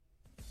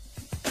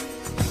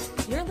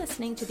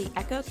listening to the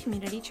Echo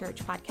Community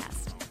Church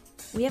podcast.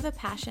 We have a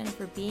passion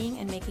for being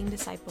and making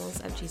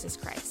disciples of Jesus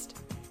Christ.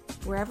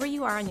 Wherever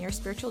you are on your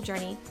spiritual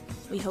journey,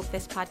 we hope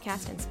this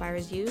podcast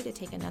inspires you to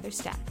take another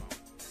step.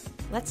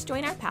 Let's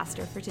join our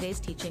pastor for today's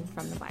teaching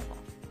from the Bible.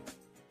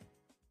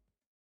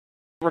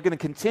 We're going to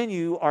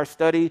continue our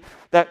study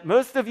that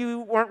most of you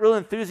weren't real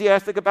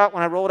enthusiastic about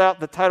when I rolled out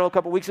the title a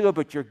couple weeks ago,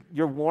 but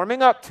you're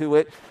warming up to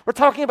it. We're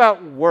talking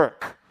about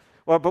work,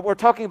 but we're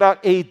talking about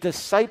a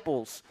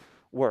disciple's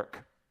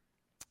work.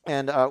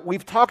 And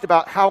we've talked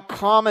about how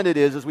common it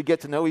is as we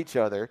get to know each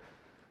other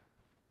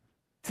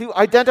to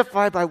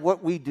identify by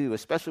what we do,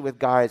 especially with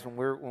guys when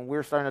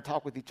we're starting to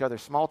talk with each other,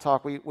 small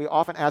talk. We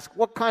often ask,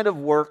 what kind of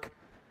work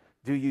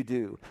do you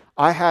do?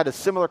 I had a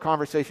similar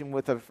conversation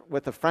with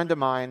a friend of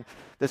mine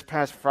this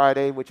past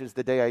Friday, which is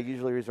the day I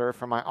usually reserve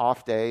for my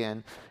off day.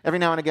 And every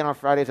now and again on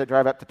Fridays, I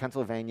drive up to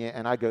Pennsylvania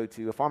and I go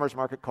to a farmer's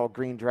market called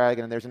Green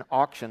Dragon. And there's an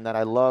auction that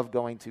I love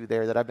going to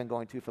there that I've been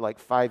going to for like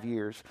 5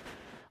 years.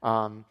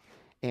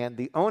 And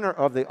the owner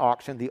of the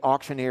auction, the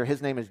auctioneer,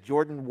 his name is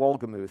Jordan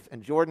Wolgemuth.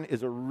 And Jordan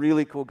is a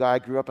really cool guy,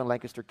 grew up in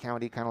Lancaster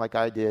County, kind of like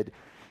I did.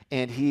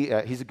 And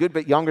he's a good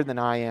bit younger than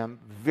I am,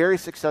 very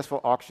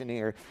successful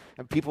auctioneer.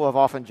 And people have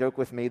often joked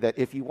with me that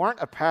if you weren't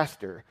a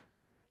pastor,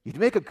 you'd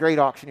make a great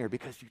auctioneer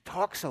because you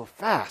talk so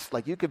fast.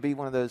 Like you could be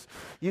one of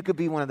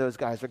those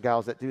guys or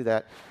gals that do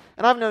that.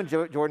 And I've known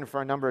Jordan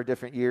for a number of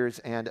different years.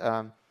 And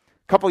a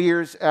couple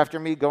years after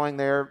me going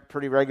there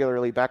pretty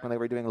regularly, back when they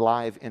were doing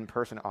live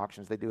in-person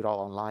auctions, they do it all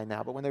online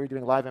now, but when they were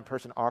doing live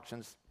in-person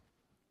auctions,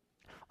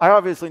 I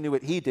obviously knew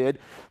what he did,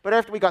 but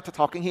after we got to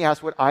talking, he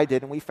asked what I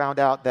did, and we found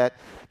out that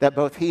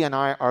both he and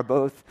I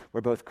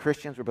we're both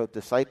Christians, we're both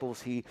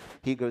disciples. He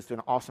goes to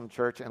an awesome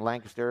church in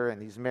Lancaster,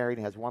 and he's married,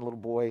 and has one little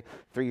boy,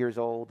 3 years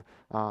old,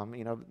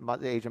 the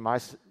age of my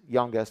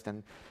youngest,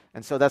 and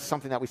so that's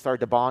something that we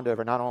started to bond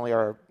over, not only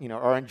our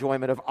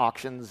enjoyment of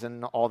auctions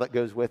and all that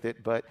goes with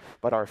it, but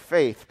our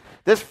faith.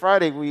 This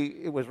Friday,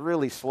 it was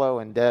really slow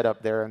and dead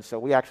up there, and so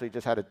we actually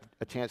just had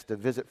a chance to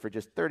visit for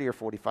just 30 or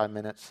 45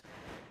 minutes.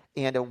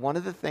 And one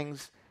of the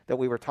things that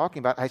we were talking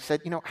about, I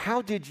said,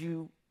 how did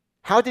you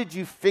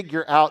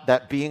figure out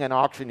that being an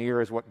auctioneer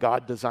is what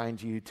God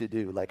designed you to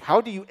do? Like,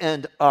 how do you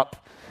end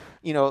up,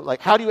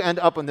 how do you end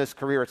up in this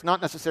career? It's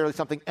not necessarily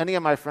something any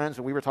of my friends,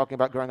 when we were talking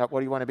about growing up,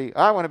 what do you want to be?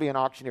 I want to be an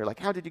auctioneer. Like,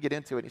 how did you get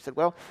into it? And he said,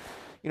 well,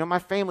 my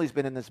family's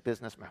been in this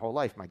business my whole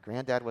life. My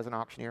granddad was an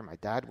auctioneer. My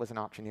dad was an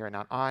auctioneer. And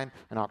now I'm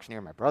an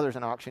auctioneer. My brother's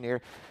an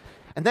auctioneer.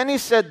 And then he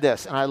said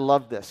this, and I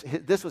love this.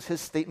 This was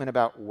his statement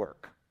about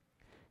work.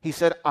 He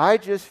said, I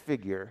just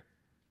figure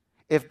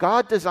if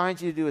God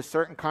designs you to do a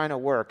certain kind of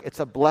work,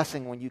 it's a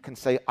blessing when you can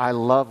say, I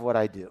love what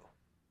I do.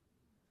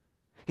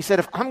 He said,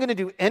 if I'm going to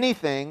do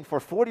anything for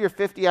 40 or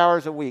 50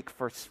 hours a week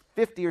for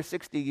 50 or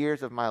 60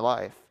 years of my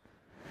life,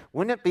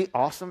 wouldn't it be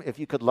awesome if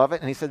you could love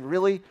it? And he said,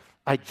 really,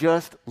 I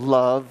just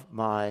love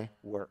my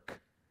work.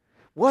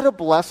 What a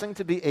blessing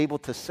to be able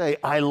to say,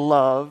 I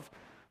love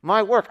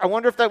my work. I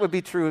wonder if that would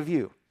be true of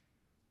you.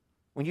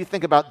 When you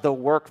think about the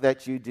work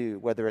that you do,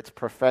 whether it's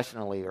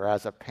professionally or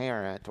as a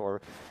parent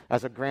or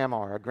as a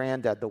grandma or a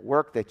granddad, the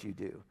work that you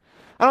do.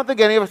 I don't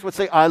think any of us would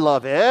say, I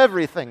love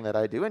everything that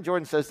I do. And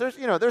Jordan says,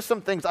 there's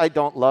some things I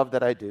don't love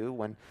that I do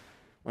when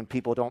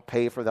people don't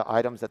pay for the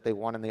items that they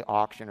want in the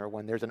auction, or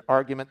when there's an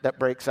argument that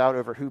breaks out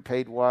over who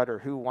paid what or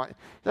who won.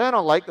 I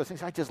don't like those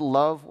things. I just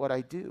love what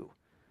I do.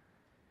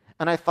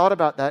 And I thought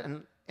about that,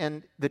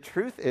 and the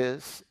truth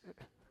is,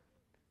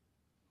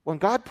 when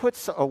God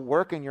puts a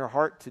work in your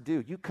heart to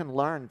do, you can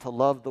learn to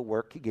love the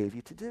work he gave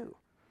you to do.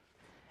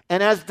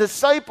 And as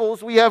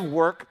disciples, we have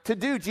work to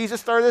do. Jesus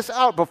started this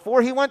out.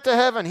 Before he went to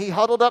heaven, he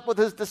huddled up with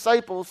his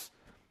disciples,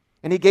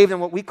 and he gave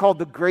them what we call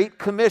the Great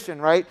Commission,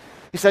 right?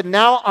 He said,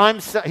 now I'm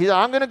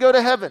going to go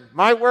to heaven.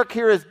 My work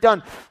here is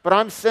done, but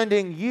I'm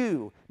sending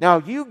you. Now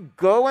you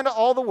go into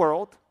all the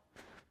world,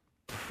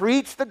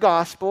 preach the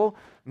gospel,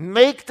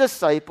 make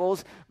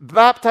disciples,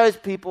 baptize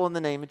people in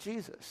the name of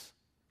Jesus.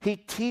 He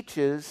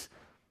teaches,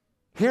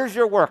 here's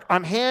your work.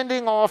 I'm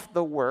handing off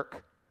the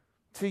work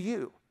to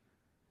you.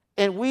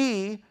 And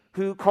we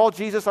who call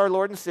Jesus our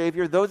Lord and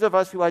Savior, those of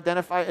us who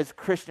identify as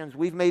Christians,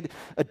 we've made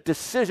a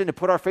decision to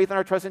put our faith and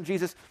our trust in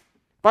Jesus. The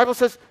Bible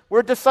says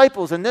we're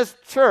disciples, and this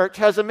church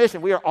has a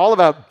mission. We are all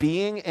about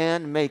being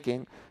and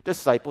making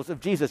disciples of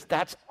Jesus.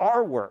 That's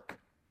our work.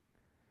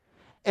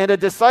 And a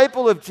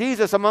disciple of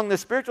Jesus, among the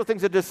spiritual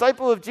things, a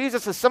disciple of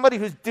Jesus is somebody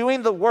who's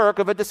doing the work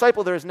of a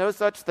disciple. There is no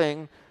such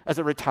thing as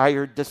a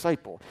retired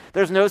disciple.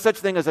 There's no such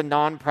thing as a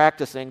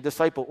non-practicing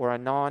disciple or a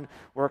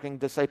non-working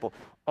disciple.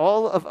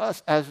 All of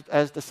us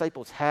as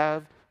disciples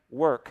have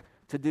work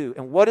to do.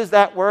 And what is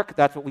that work?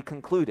 That's what we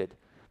concluded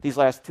these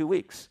last 2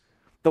 weeks.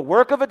 The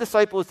work of a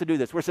disciple is to do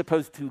this. We're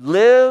supposed to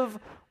live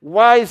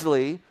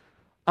wisely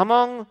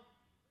among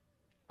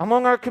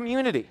our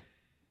community.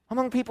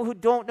 Among people who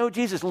don't know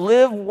Jesus.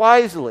 Live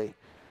wisely.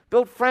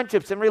 Build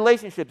friendships and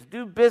relationships.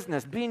 Do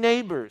business. Be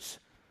neighbors.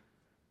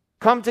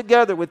 Come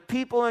together with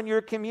people in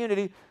your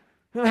community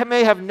who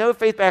may have no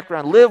faith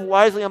background. Live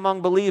wisely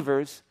among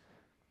believers.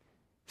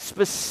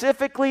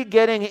 Specifically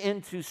getting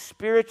into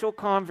spiritual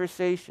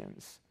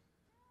conversations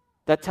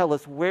that tell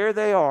us where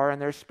they are in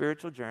their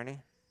spiritual journey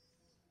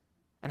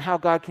and how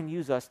God can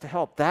use us to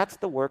help. That's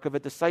the work of a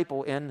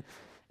disciple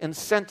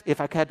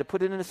if I had to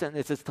put it in a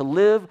sentence, it's to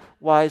live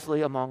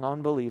wisely among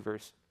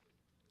unbelievers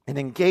and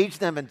engage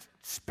them in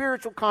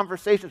spiritual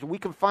conversations where we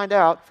can find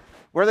out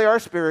where they are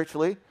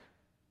spiritually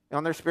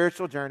on their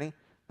spiritual journey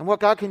and what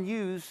God can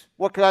use,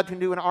 what God can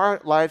do in our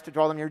lives to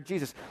draw them near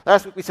Jesus.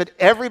 Last week we said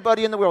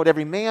everybody in the world,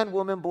 every man,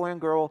 woman, boy, and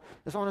girl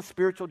is on a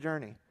spiritual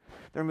journey.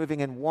 They're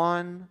moving in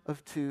one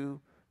of two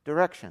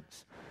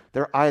directions.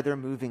 They're either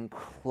moving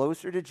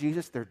closer to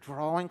Jesus, they're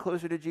drawing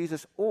closer to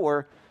Jesus,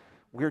 or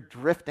we're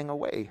drifting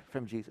away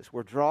from Jesus.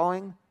 We're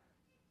drawing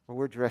or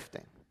we're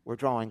drifting. We're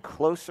drawing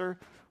closer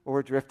or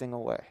we're drifting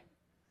away.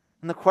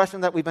 And the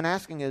question that we've been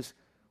asking is,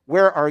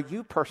 where are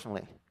you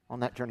personally on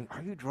that journey?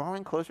 Are you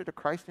drawing closer to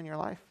Christ in your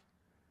life?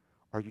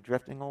 Or are you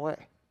drifting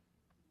away?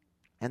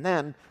 And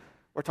then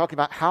we're talking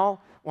about how,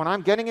 when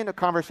I'm getting into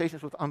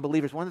conversations with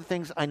unbelievers, one of the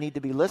things I need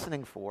to be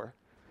listening for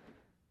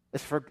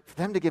is for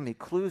them to give me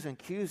clues and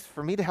cues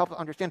for me to help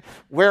understand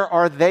where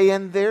are they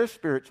in their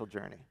spiritual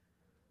journey.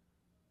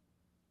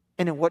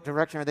 And in what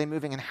direction are they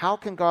moving? And how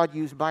can God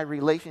use my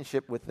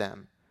relationship with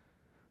them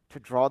to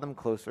draw them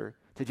closer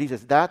to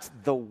Jesus? That's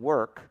the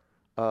work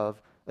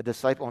of a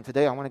disciple. And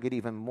today I want to get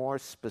even more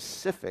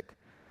specific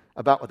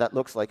about what that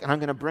looks like. And I'm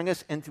going to bring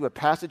us into a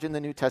passage in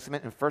the New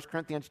Testament in 1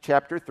 Corinthians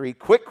chapter 3.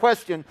 Quick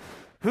question.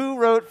 Who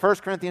wrote 1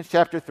 Corinthians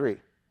chapter 3?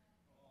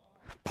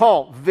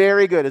 Paul.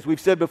 Very good. As we've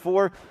said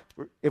before,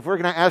 if we're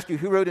going to ask you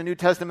who wrote a New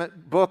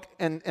Testament book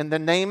and the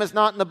name is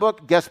not in the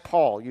book, guess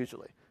Paul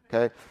usually.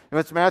 Okay? If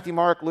it's Matthew,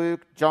 Mark,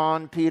 Luke,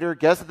 John, Peter,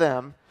 guess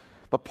them.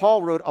 But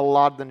Paul wrote a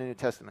lot of the New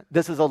Testament.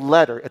 This is a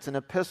letter. It's an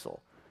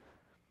epistle.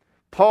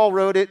 Paul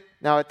wrote it.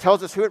 Now, it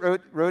tells us who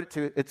it wrote it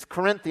to. It's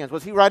Corinthians.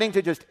 Was he writing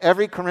to just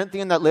every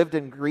Corinthian that lived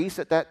in Greece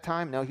at that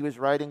time? No, he was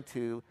writing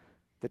to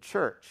the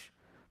church,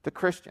 the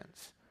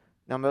Christians.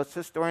 Now, most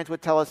historians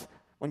would tell us,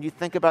 when you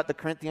think about the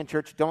Corinthian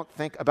church, don't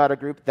think about a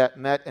group that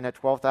met in a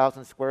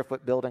 12,000 square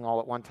foot building all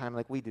at one time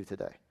like we do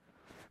today.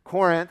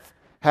 Corinth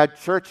had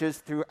churches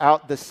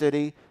throughout the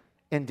city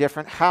in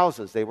different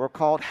houses. They were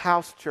called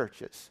house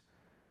churches.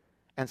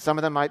 And some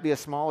of them might be as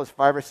small as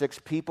 5 or 6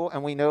 people.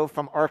 And we know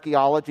from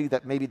archaeology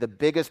that maybe the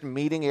biggest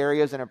meeting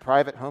areas in a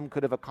private home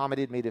could have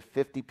accommodated maybe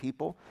 50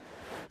 people.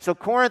 So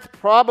Corinth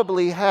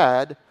probably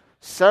had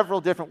several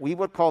different, we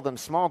would call them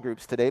small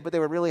groups today, but they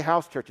were really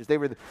house churches. They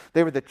were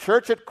the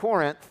church at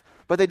Corinth,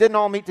 but they didn't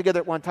all meet together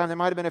at one time. There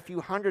might have been a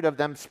few hundred of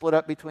them split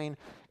up between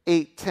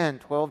 8, 10,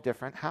 12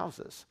 different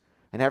houses.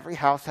 And every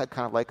house had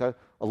kind of like a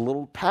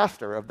little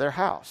pastor of their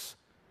house.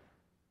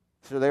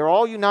 So they were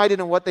all united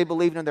in what they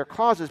believed in their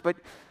causes, but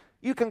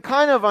you can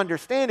kind of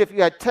understand if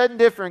you had 10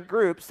 different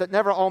groups that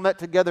never all met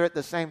together at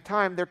the same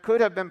time, there could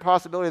have been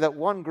possibility that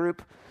one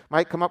group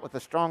might come up with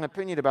a strong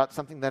opinion about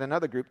something that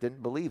another group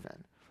didn't believe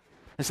in.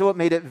 And so it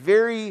made it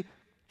very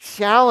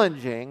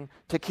challenging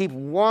to keep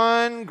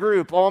one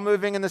group all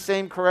moving in the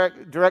same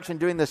correct direction,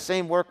 doing the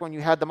same work when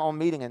you had them all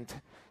meeting in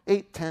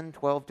 8, 10,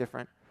 12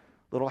 different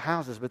little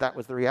houses. But that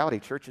was the reality.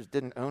 Churches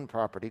didn't own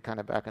property kind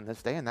of back in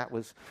this day, and that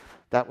was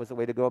the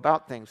way to go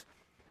about things.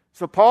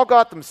 So Paul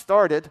got them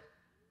started,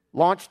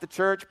 launched the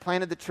church,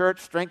 planted the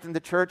church, strengthened the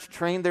church,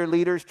 trained their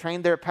leaders,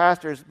 trained their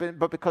pastors.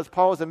 But because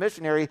Paul was a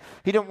missionary,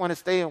 he didn't want to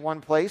stay in one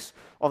place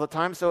all the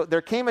time. So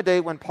there came a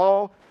day when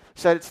Paul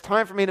said, it's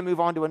time for me to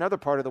move on to another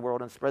part of the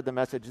world and spread the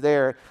message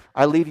there.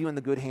 I leave you in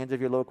the good hands of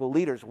your local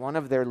leaders. One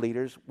of their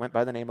leaders went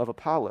by the name of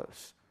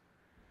Apollos.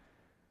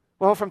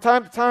 Well, from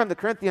time to time, the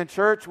Corinthian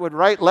church would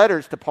write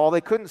letters to Paul.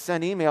 They couldn't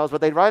send emails,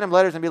 but they'd write him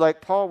letters and be like,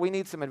 Paul, we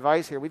need some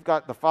advice here. We've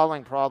got the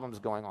following problems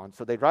going on.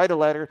 So they'd write a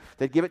letter.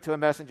 They'd give it to a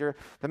messenger.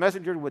 The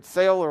messenger would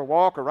sail or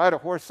walk or ride a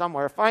horse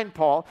somewhere, find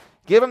Paul,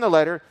 give him the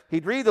letter.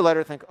 He'd read the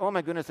letter, think, oh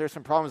my goodness, there's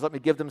some problems. Let me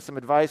give them some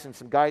advice and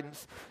some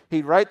guidance.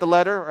 He'd write the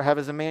letter or have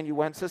his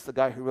amanuensis, the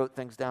guy who wrote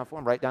things down for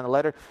him, write down the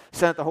letter,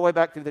 send it the whole way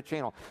back through the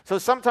channel. So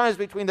sometimes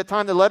between the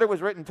time the letter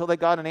was written until they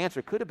got an answer,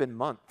 it could have been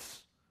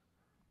months.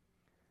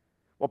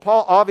 Well,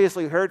 Paul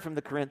obviously heard from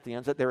the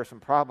Corinthians that there were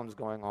some problems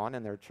going on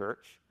in their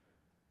church.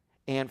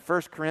 And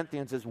 1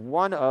 Corinthians is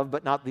one of,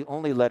 but not the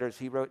only letters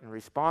he wrote in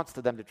response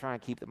to them to try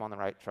and keep them on the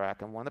right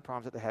track. And one of the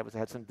problems that they had was they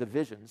had some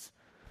divisions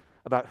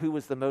about who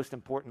was the most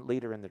important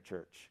leader in the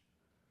church.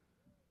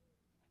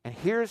 And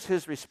here's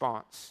his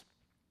response.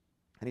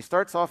 And he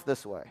starts off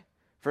this way.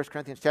 1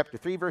 Corinthians chapter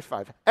 3, verse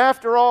 5.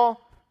 After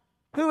all,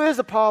 who is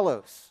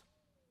Apollos?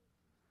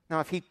 Now,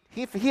 if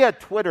he had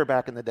Twitter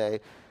back in the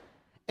day,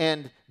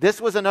 and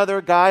this was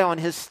another guy on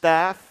his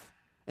staff,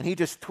 and he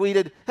just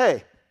tweeted,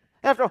 hey,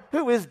 after all,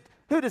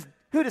 who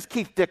does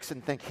Keith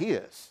Dixon think he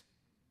is?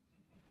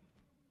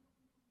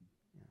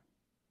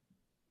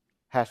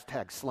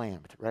 Hashtag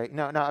slammed, right?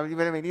 No, I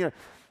mean,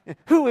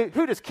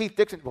 who does Keith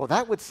Dixon? Well,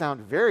 that would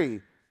sound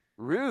very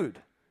rude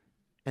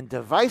and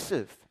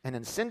divisive and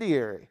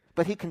incendiary.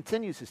 But he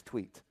continues his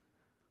tweet.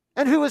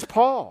 And who is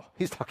Paul?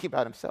 He's talking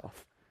about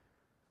himself.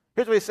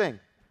 Here's what he's saying.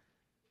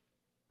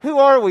 Who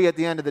are we at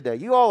the end of the day?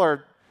 You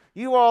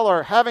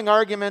all having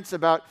arguments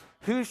about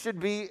who should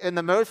be in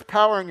the most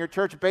power in your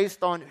church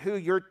based on who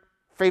your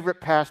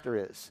favorite pastor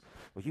is.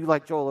 Well, you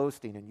like Joel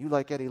Osteen, and you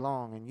like Eddie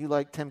Long, and you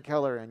like Tim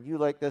Keller, and you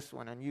like this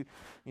one, and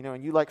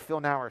and you like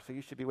Phil Nauer, so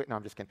you should be waiting. No,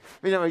 I'm just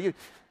kidding.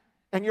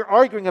 And you're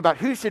arguing about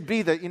who should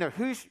be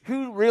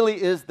who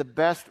really is the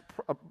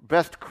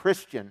best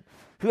Christian,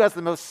 who has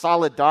the most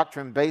solid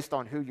doctrine based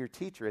on who your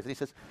teacher is. And he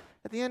says,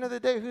 at the end of the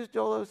day, who's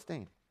Joel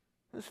Osteen?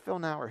 Who's Phil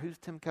Nauer? Who's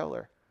Tim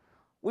Keller?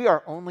 We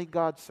are only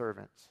God's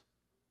servants,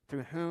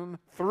 through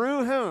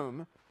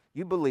whom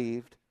you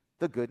believed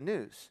the good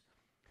news.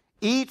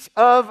 Each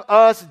of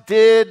us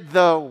did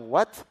the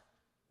what?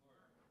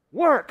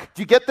 Work.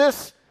 Do you get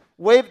this?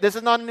 This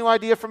is not a new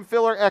idea from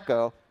Phil or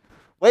Echo.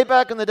 Way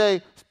back in the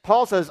day,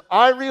 Paul says,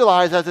 I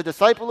realize as a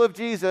disciple of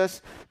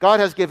Jesus, God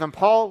has given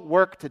Paul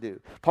work to do.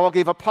 Paul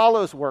gave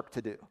Apollos work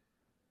to do.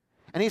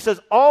 And he says,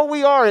 all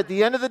we are at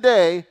the end of the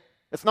day,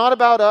 it's not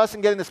about us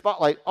and getting the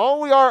spotlight.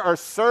 All we are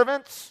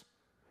servants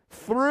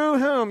through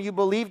whom you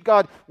believed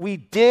God. We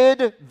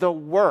did the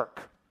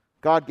work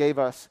God gave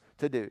us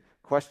to do.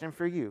 Question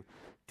for you.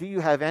 Do you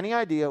have any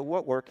idea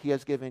what work he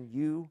has given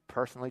you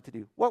personally to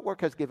do? What work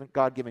has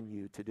God given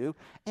you to do?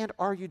 And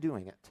are you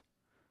doing it?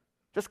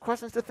 Just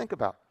questions to think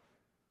about.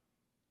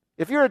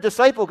 If you're a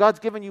disciple, God's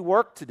given you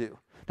work to do.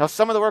 Now,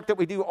 some of the work that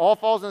we do all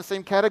falls in the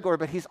same category,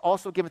 but he's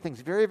also given things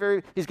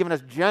he's given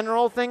us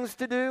general things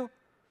to do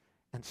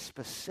and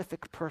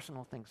specific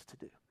personal things to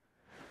do.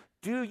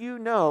 Do you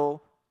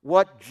know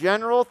what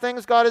general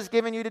things God has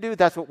given you to do?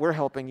 That's what we're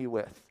helping you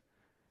with.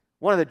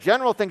 One of the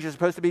general things you're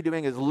supposed to be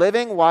doing is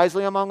living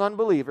wisely among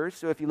unbelievers.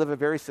 So if you live a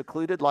very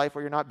secluded life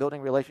where you're not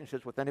building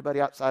relationships with anybody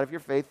outside of your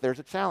faith, there's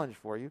a challenge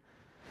for you.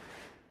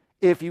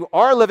 If you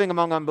are living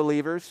among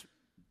unbelievers,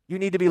 you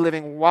need to be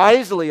living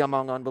wisely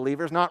among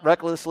unbelievers, not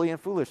recklessly and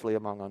foolishly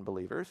among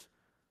unbelievers.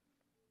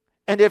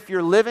 And if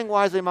you're living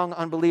wisely among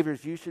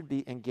unbelievers, you should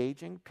be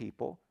engaging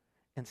people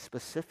in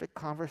specific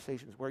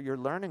conversations where you're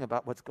learning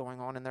about what's going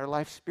on in their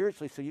life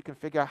spiritually so you can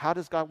figure out how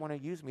does God want to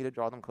use me to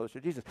draw them closer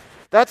to Jesus.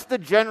 That's the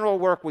general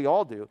work we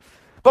all do.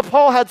 But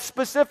Paul had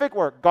specific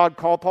work. God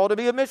called Paul to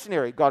be a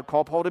missionary. God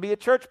called Paul to be a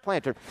church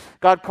planter.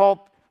 God called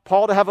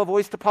Paul to have a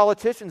voice to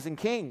politicians and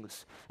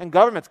kings and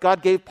governments.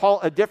 God gave Paul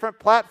a different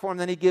platform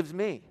than he gives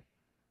me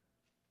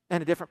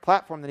and a different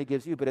platform than he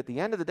gives you. But at the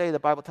end of the day, the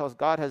Bible tells us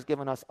God has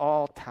given us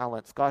all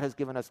talents. God has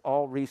given us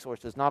all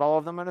resources. Not all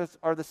of them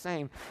are the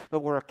same,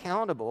 but we're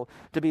accountable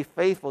to be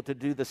faithful to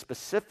do the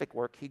specific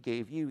work he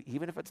gave you,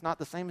 even if it's not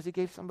the same as he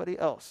gave somebody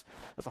else.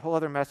 That's a whole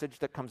other message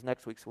that comes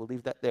next week, so we'll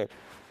leave that there.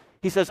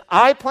 He says,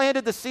 I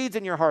planted the seeds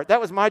in your heart.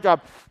 That was my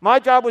job. My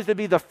job was to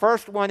be the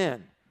first one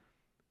in.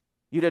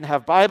 You didn't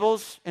have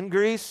Bibles in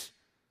Greece.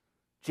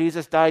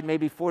 Jesus died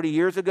maybe 40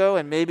 years ago,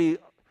 and maybe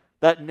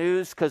that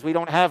news, because we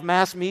don't have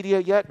mass media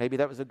yet, maybe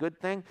that was a good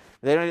thing.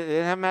 They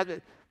didn't have mass.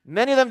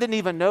 Many of them didn't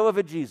even know of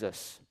a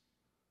Jesus.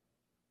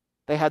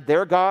 They had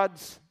their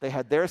gods. They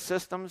had their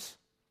systems.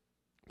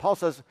 Paul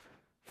says,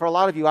 for a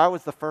lot of you, I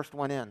was the first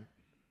one in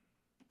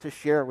to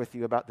share with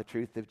you about the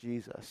truth of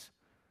Jesus.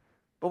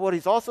 But what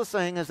he's also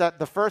saying is that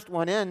the first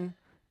one in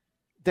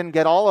didn't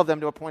get all of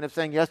them to a point of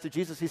saying yes to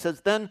Jesus. He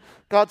says, then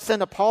God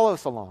sent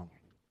Apollos along.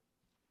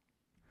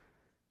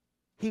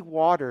 He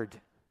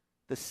watered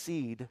the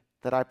seed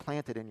that I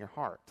planted in your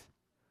heart.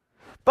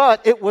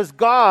 But it was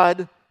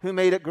God who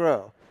made it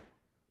grow.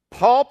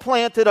 Paul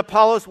planted,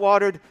 Apollos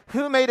watered.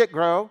 Who made it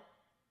grow?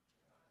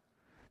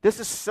 This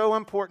is so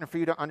important for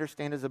you to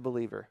understand as a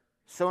believer.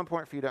 So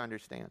important for you to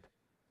understand.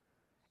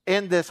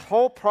 In this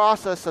whole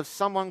process of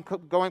someone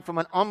going from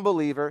an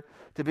unbeliever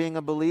to being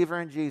a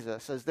believer in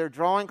Jesus, as they're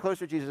drawing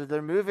closer to Jesus, as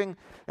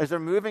they're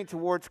moving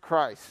towards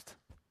Christ,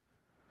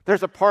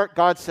 there's a part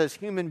God says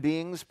human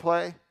beings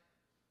play.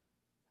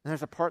 And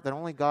there's a part that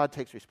only God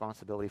takes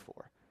responsibility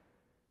for.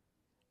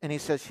 And he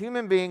says,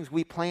 human beings,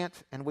 we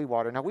plant and we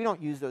water. Now, we don't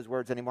use those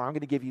words anymore. I'm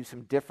going to give you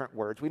some different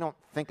words. We don't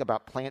think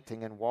about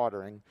planting and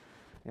watering.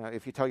 You know,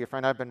 if you tell your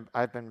friend,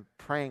 I've been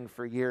praying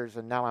for years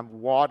and now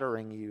I'm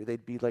watering you,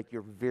 they'd be like,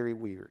 you're very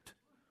weird.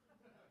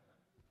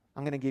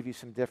 I'm going to give you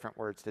some different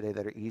words today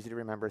that are easy to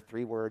remember.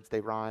 3 words,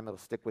 they rhyme. It'll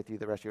stick with you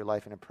the rest of your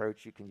life, an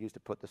approach you can use to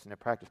put this into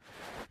practice.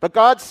 But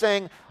God's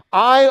saying,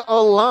 I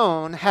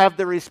alone have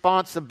the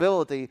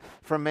responsibility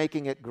for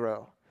making it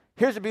grow.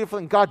 Here's the beautiful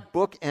thing. God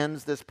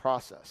bookends this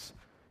process.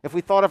 If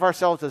we thought of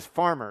ourselves as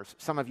farmers,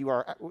 some of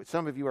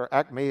you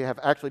may have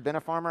actually been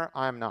a farmer.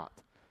 I am not.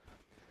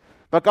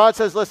 But God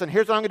says, listen,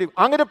 here's what I'm going to do.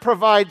 I'm going to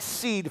provide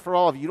seed for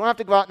all of you. You don't have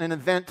to go out and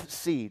invent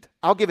seed.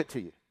 I'll give it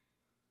to you.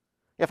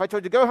 If I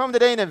told you to go home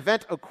today and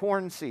invent a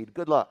corn seed,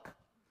 good luck.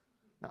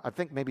 Now, I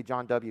think maybe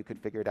John W. could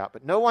figure it out,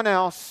 but no one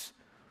else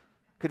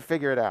could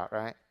figure it out,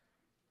 right?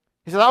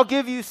 He says, I'll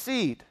give you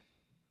seed.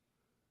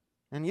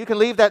 And you can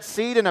leave that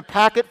seed in a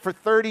packet for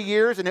 30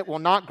 years and it will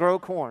not grow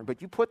corn.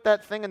 But you put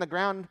that thing in the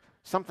ground,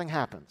 something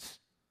happens.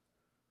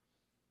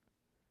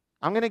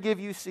 I'm going to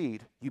give you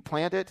seed. You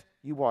plant it,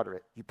 you water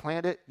it. You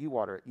plant it, you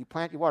water it. You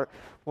plant, you water it.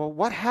 Well,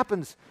 what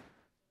happens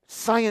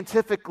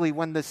scientifically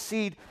when the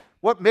seed,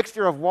 what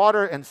mixture of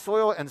water and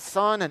soil and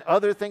sun and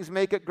other things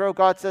make it grow?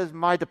 God says,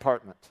 my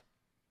department.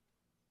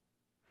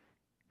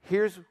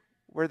 Here's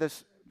where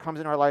this comes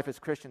in our life as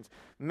Christians,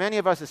 many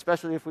of us,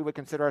 especially if we would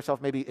consider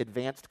ourselves maybe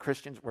advanced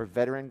Christians or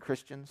veteran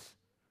Christians,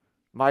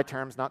 my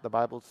terms, not the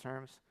Bible's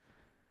terms,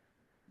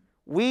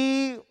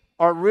 we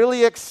are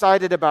really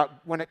excited about,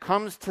 when it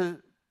comes to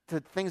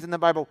things in the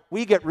Bible,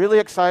 we get really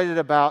excited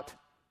about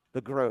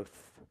the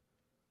growth.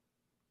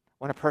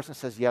 When a person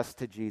says yes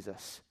to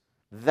Jesus,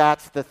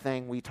 that's the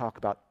thing we talk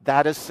about.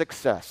 That is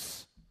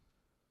success.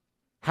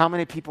 How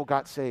many people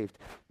got saved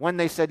when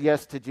they said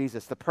yes to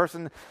Jesus? The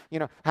person,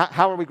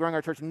 how are we growing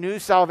our church? New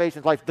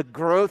salvations, life, the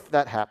growth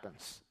that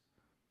happens.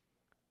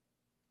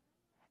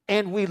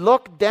 And we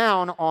look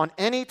down on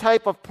any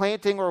type of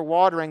planting or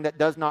watering that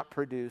does not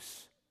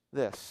produce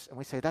this. And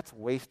we say, that's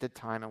wasted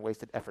time and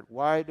wasted effort.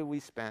 Why do we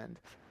spend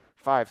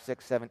 $5,000,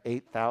 $6,000,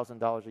 $7,000,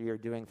 $8,000 a year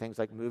doing things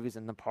like movies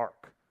in the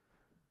park?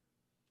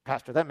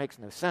 Pastor, that makes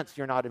no sense.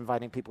 You're not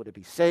inviting people to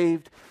be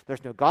saved.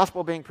 There's no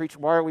gospel being preached.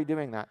 Why are we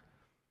doing that?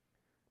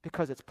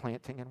 Because it's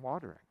planting and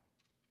watering.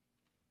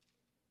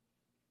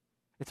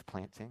 It's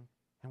planting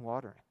and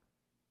watering.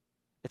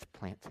 It's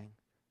planting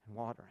and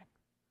watering.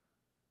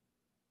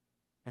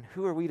 And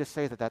who are we to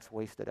say that that's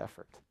wasted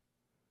effort?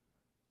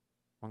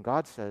 When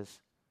God says,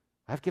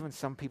 I've given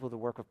some people the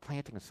work of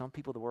planting and some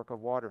people the work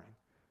of watering.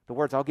 The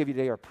words I'll give you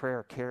today are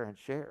prayer, care, and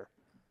share.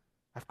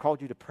 I've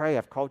called you to pray.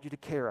 I've called you to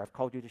care. I've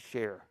called you to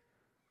share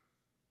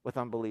with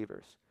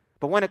unbelievers.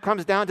 But when it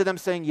comes down to them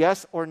saying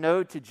yes or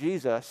no to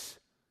Jesus,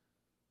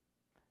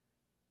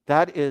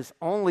 that is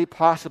only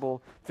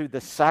possible through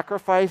the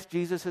sacrifice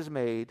Jesus has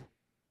made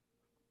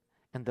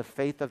and the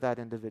faith of that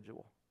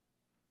individual.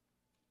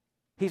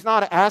 He's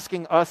not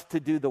asking us to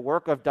do the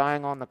work of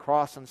dying on the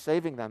cross and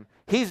saving them.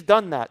 He's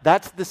done that.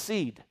 That's the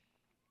seed.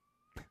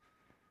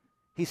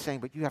 He's saying,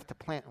 but you have to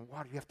plant and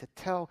water. You have to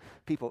tell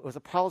people. It was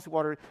Apollos who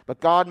watered,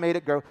 but God made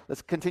it grow.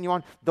 Let's continue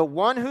on. The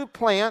one who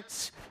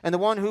plants and the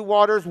one who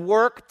waters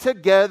work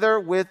together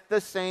with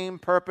the same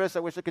purpose. I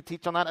wish I could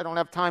teach on that. I don't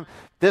have time.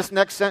 This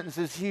next sentence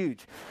is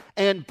huge.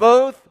 And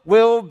both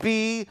will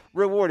be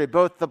rewarded.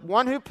 Both the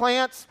one who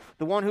plants,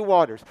 the one who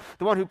waters.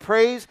 The one who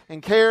prays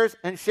and cares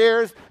and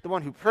shares. The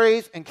one who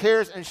prays and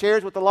cares and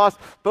shares with the lost.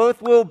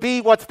 Both will be,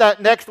 what's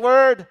that next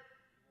word?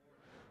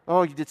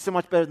 Oh, you did so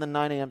much better than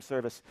 9 a.m.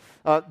 service.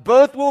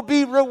 Both will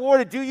be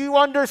rewarded. Do you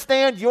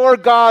understand your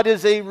God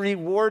is a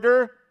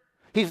rewarder?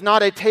 He's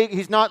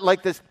not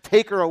like this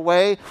taker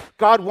away.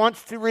 God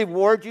wants to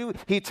reward you.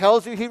 He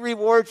tells you he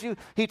rewards you.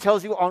 He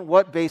tells you on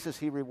what basis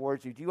he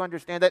rewards you. Do you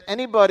understand that?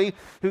 Anybody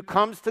who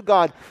comes to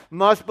God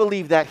must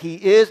believe that he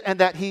is and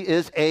that he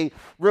is a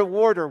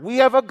rewarder. We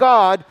have a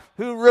God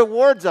who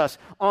rewards us.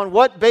 On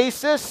what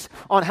basis?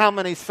 On how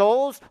many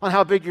souls? On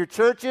how big your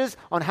church is?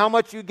 On how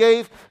much you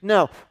gave?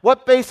 No.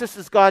 What basis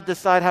does God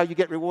decide how you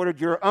get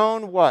rewarded? Your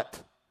own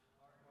what?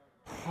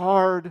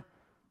 Hard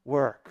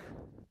work.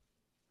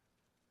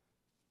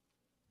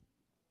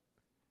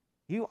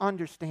 You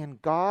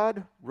understand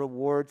God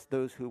rewards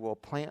those who will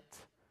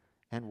plant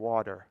and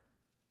water,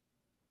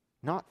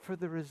 not for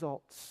the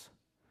results,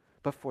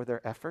 but for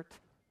their effort.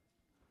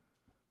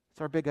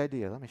 It's our big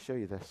idea. Let me show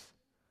you this.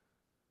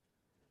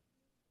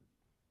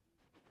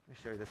 Let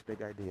me show you this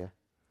big idea.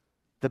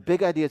 The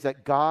big idea is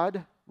that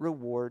God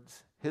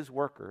rewards his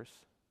workers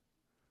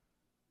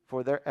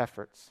for their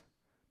efforts,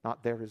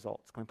 not their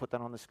results. Can we put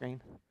that on the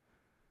screen?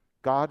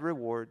 God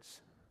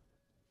rewards.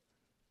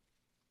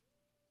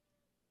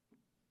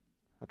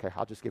 Okay,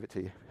 I'll just give it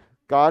to you.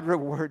 God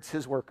rewards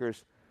his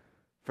workers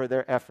for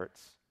their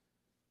efforts,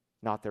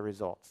 not their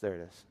results. There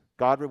it is.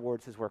 God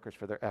rewards his workers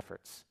for their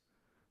efforts,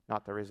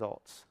 not their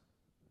results.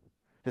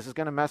 This is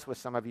going to mess with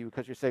some of you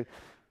because you're saying,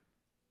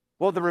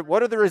 well,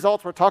 what are the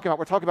results we're talking about?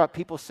 We're talking about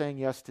people saying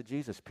yes to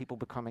Jesus, people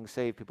becoming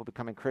saved, people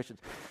becoming Christians.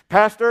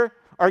 Pastor,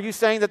 are you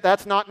saying that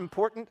that's not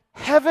important?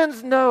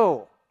 Heavens,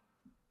 no.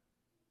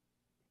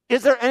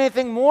 Is there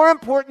anything more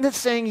important than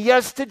saying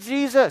yes to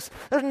Jesus?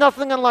 There's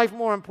nothing in life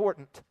more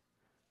important.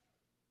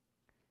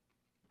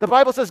 The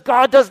Bible says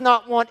God does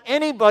not want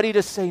anybody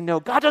to say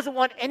no. God doesn't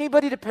want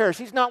anybody to perish.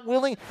 He's not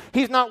willing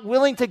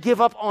to give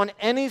up on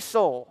any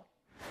soul.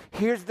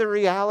 Here's the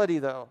reality,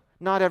 though.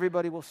 Not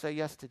everybody will say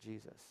yes to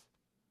Jesus.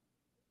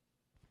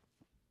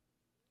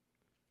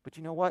 But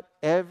you know what?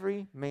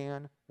 Every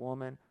man,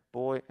 woman,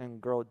 boy, and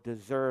girl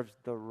deserves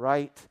the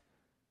right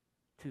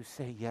to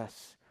say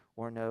yes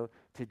or no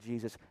to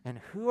Jesus. And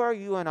who are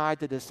you and I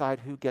to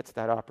decide who gets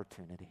that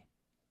opportunity?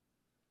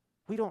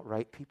 We don't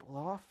write people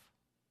off.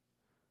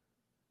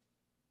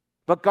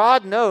 But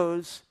God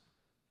knows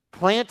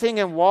planting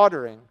and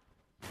watering,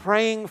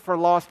 praying for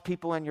lost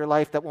people in your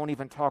life that won't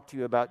even talk to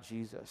you about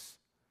Jesus.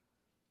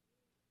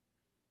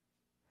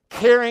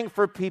 Caring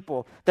for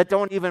people that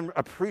don't even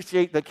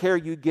appreciate the care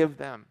you give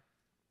them.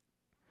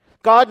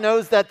 God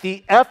knows that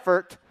the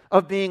effort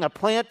of being a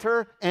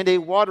planter and a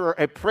waterer,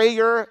 a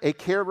prayer, a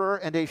carer,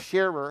 and a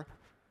sharer,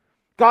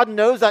 God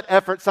knows that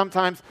effort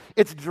sometimes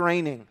it's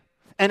draining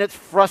and it's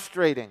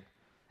frustrating.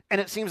 And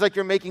it seems like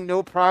you're making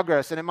no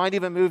progress, and it might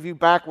even move you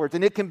backwards.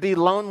 And it can be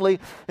lonely,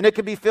 and it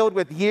can be filled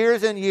with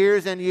years and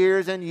years and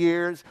years and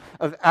years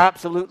of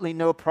absolutely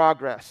no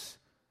progress.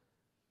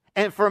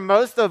 And for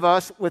most of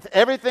us, with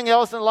everything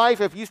else in life,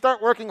 if you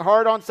start working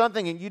hard on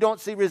something and you don't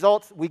see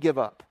results, we give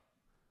up.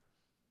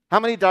 How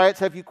many diets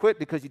have you quit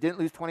because you didn't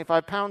lose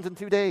 25 pounds in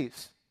 2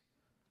 days?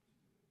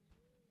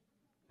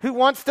 Who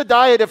wants to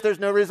diet if there's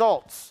no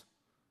results?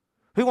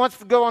 Who wants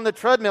to go on the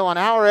treadmill an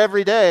hour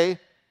every day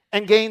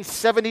and gain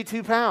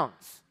 72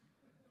 pounds?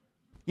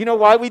 You know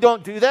why we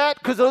don't do that?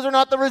 Because those are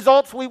not the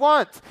results we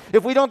want.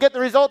 If we don't get the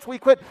results, we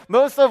quit.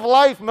 Most of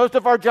life, most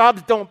of our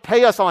jobs don't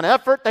pay us on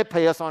effort, they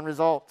pay us on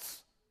results.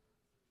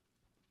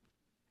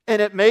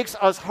 And it makes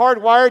us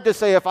hardwired to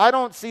say, if I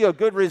don't see a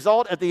good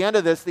result at the end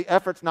of this, the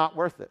effort's not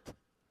worth it.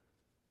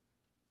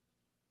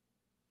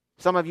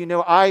 Some of you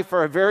know I,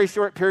 for a very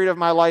short period of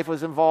my life,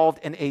 was involved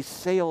in a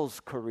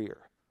sales career.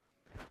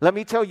 Let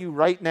me tell you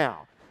right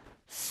now,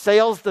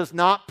 sales does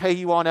not pay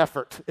you on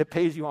effort. It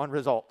pays you on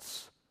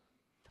results.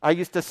 I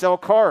used to sell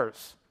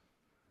cars.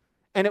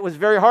 And it was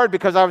very hard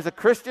because I was a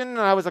Christian and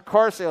I was a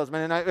car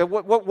salesman. And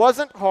what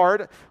wasn't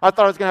hard, I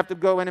thought I was going to have to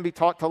go in and be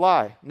taught to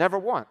lie. Never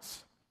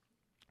once.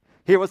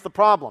 Here was the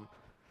problem.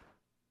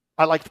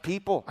 I liked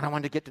people and I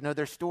wanted to get to know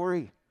their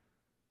story.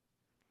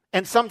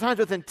 And sometimes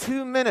within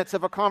 2 minutes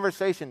of a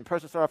conversation, the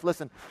person started off,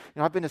 listen,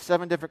 I've been to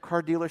 7 different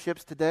car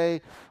dealerships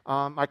today.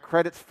 My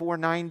credit's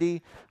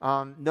 490.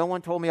 No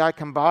one told me I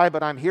can buy,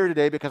 but I'm here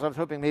today because I was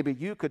hoping maybe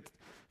you could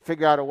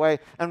figure out a way.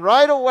 And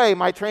right away,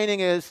 my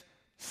training is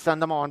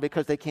send them on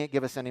because they can't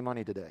give us any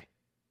money today.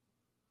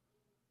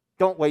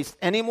 Don't waste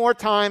any more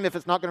time if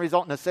it's not going to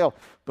result in a sale.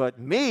 But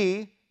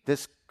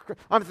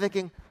I'm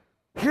thinking,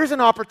 here's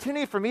an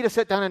opportunity for me to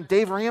sit down and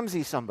Dave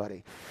Ramsey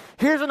somebody.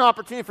 Here's an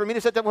opportunity for me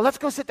to sit down. Well, let's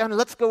go sit down and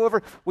let's go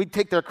over. We'd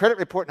take their credit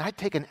report and I'd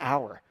take an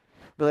hour.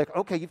 Be like,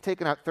 okay, you've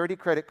taken out 30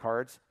 credit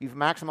cards. You've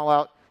maxed them all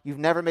out. You've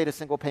never made a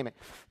single payment.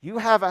 You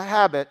have a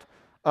habit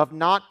of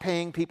not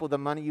paying people the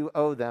money you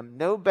owe them.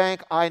 No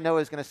bank I know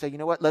is going to say, you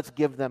know what, let's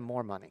give them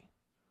more money.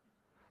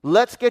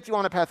 Let's get you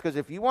on a path, because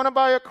if you want to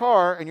buy a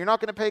car and you're not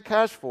going to pay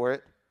cash for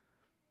it,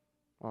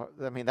 well,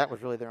 I mean, that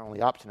was really their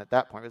only option at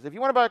that point. Because if you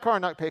want to buy a car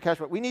and not pay cash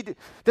for it,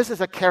 this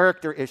is a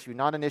character issue,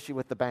 not an issue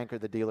with the bank or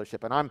the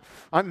dealership. And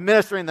I'm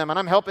ministering them and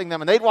I'm helping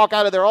them. And they'd walk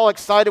out of there all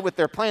excited with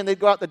their plan. They'd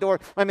go out the door.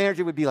 My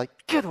manager would be like,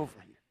 get over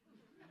here.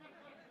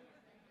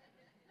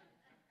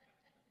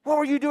 What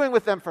were you doing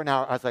with them for an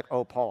hour? I was like,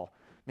 oh, Paul,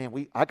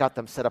 man, I got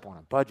them set up on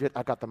a budget.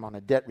 I got them on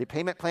a debt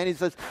repayment plan. He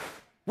says,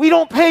 we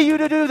don't pay you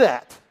to do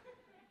that.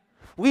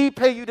 We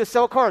pay you to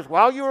sell cars.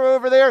 While you were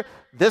over there,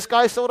 this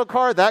guy sold a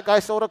car, that guy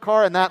sold a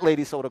car, and that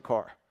lady sold a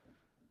car.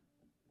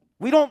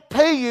 We don't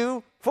pay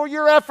you for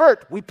your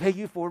effort. We pay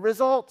you for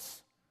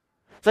results.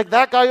 It's like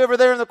that guy over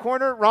there in the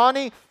corner,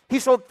 Ronnie, he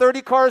sold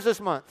 30 cars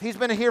this month. He's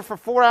been here for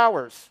 4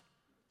 hours.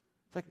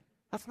 It's like,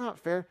 that's not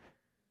fair.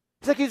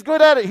 It's like he's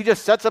good at it. He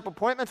just sets up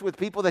appointments with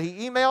people that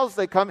he emails.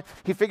 They come,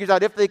 he figures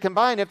out if they can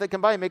buy, and if they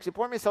can buy, he makes the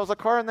appointment, he sells a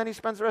car, and then he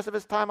spends the rest of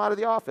his time out of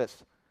the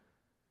office.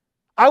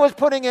 I was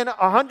putting in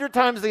 100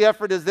 times the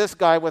effort as this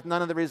guy with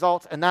none of the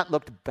results, and that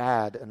looked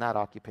bad in that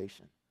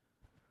occupation.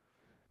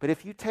 But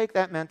if you take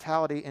that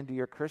mentality into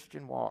your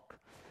Christian walk,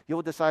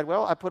 you'll decide,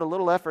 well, I put a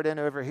little effort in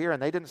over here,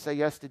 and they didn't say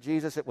yes to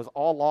Jesus. It was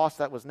all lost.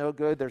 That was no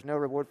good. There's no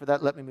reward for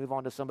that. Let me move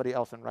on to somebody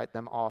else and write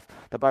them off.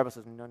 The Bible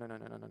says, no.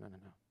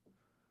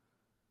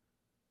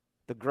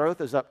 The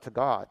growth is up to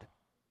God.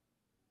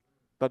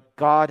 But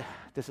God,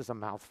 this is a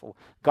mouthful,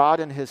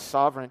 God in his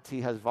sovereignty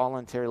has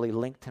voluntarily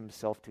linked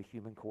himself to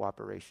human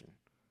cooperation.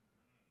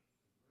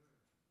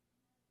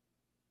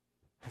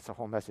 It's a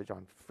whole message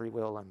on free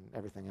will and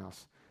everything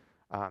else,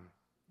 and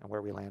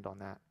where we land on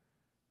that.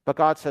 But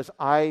God says,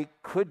 I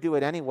could do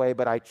it anyway,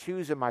 but I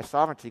choose in my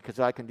sovereignty, because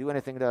I can do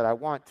anything that I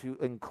want, to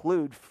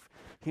include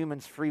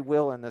humans' free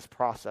will in this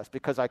process,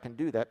 because I can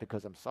do that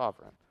because I'm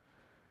sovereign.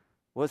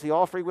 Was he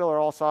all free will or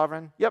all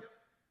sovereign? Yep.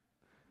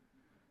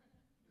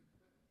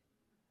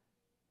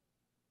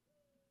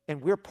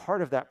 And we're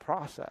part of that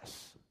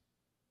process.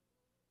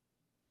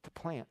 To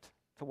plant,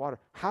 to water.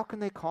 How can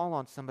they call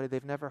on somebody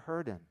they've never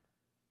heard in?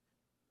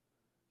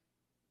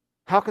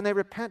 How can they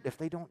repent if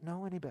they don't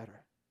know any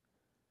better?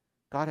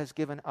 God has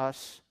given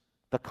us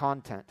the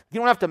content. You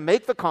don't have to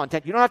make the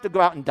content. You don't have to go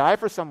out and die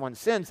for someone's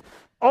sins.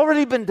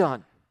 Already been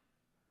done.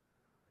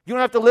 You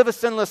don't have to live a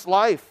sinless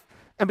life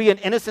and be an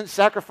innocent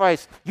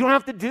sacrifice. You don't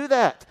have to do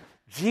that.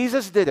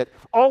 Jesus did it.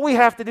 All we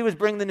have to do is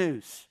bring the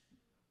news.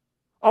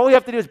 All we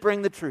have to do is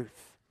bring the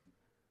truth.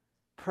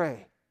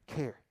 Pray,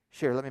 care,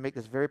 share. Let me make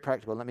this very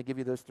practical. Let me give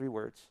you those 3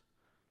 words.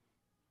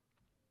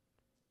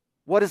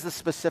 What is the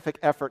specific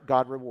effort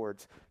God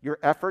rewards? Your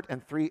effort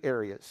in 3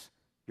 areas.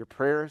 Your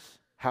prayers,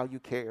 how you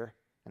care,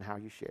 and how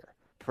you share.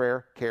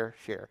 Prayer, care,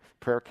 share.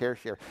 Prayer, care,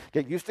 share.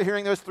 Get used to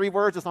hearing those 3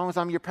 words. As long as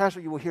I'm your pastor,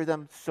 you will hear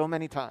them so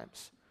many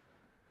times.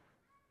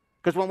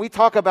 Because when we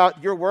talk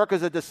about your work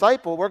as a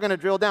disciple, we're going to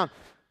drill down.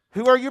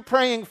 Who are you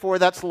praying for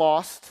that's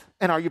lost?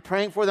 And are you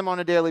praying for them on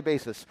a daily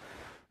basis?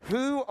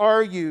 Who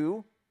are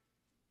you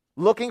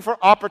looking for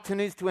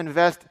opportunities to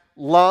invest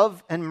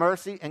love and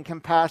mercy and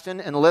compassion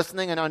and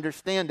listening and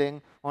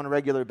understanding on a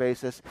regular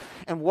basis?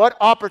 And what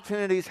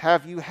opportunities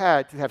have you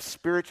had to have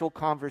spiritual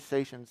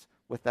conversations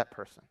with that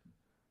person?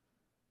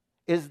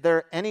 Is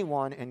there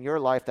anyone in your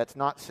life that's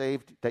not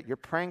saved that you're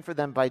praying for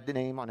them by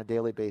name on a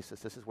daily basis?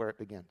 This is where it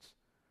begins.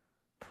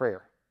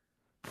 Prayer.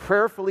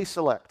 Prayerfully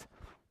select.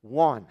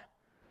 1.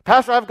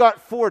 Pastor, I've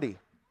got 40.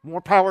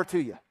 More power to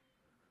you.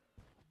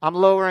 I'm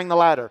lowering the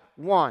ladder.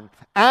 1.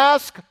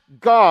 Ask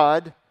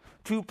God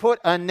to put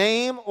a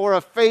name or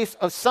a face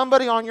of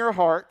somebody on your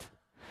heart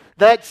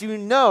that you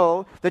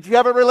know that you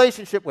have a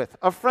relationship with,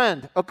 a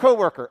friend, a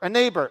coworker, a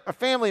neighbor, a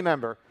family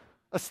member,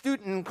 a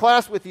student in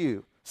class with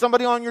you,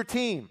 somebody on your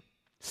team,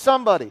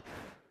 somebody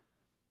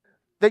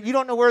that you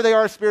don't know where they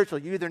are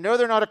spiritually. You either know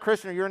they're not a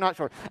Christian or you're not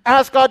sure.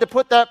 Ask God to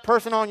put that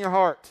person on your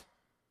heart.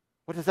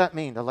 What does that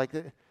mean?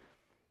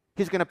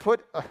 He's going to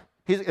put,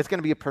 it's going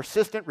to be a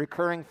persistent,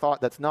 recurring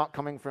thought that's not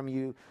coming from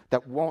you,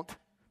 that won't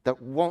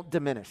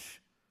diminish.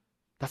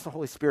 That's the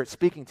Holy Spirit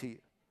speaking to you.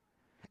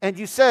 And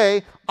you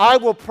say, I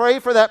will pray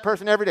for that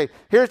person every day.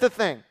 Here's the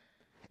thing.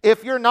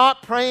 If you're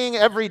not praying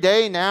every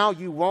day now,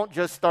 you won't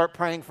just start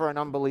praying for an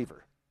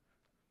unbeliever.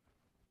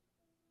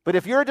 But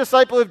if you're a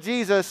disciple of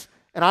Jesus,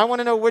 and I want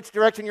to know which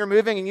direction you're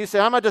moving, and you say,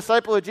 I'm a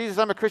disciple of Jesus,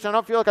 I'm a Christian, I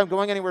don't feel like I'm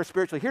going anywhere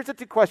spiritually. Here's the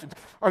 2 questions.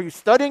 Are you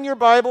studying your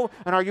Bible,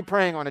 and are you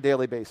praying on a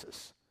daily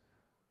basis?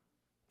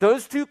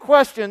 Those 2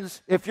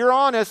 questions, if you're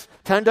honest,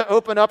 tend to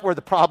open up where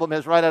the problem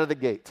is right out of the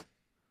gate.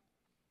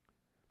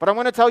 But I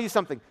want to tell you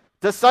something.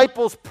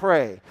 Disciples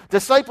pray.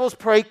 Disciples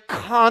pray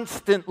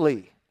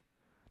constantly.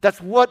 That's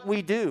what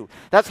we do.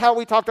 That's how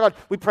we talk to God.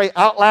 We pray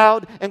out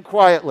loud and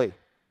quietly.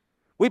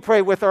 We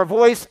pray with our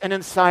voice and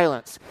in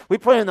silence. We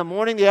pray in the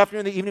morning, the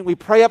afternoon, the evening. We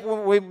pray up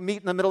when we meet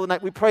in the middle of the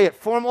night. We pray at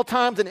formal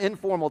times and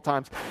informal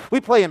times. We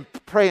pray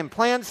in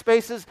planned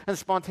spaces and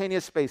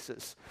spontaneous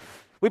spaces.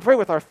 We pray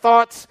with our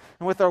thoughts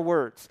and with our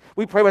words.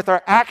 We pray with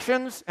our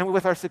actions and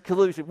with our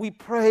seclusion. We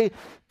pray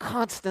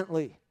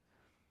constantly.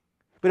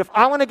 But if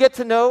I want to get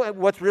to know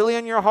what's really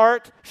in your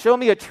heart, show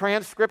me a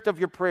transcript of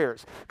your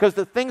prayers. Because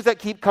the things that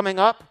keep coming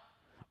up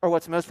are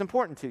what's most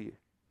important to you.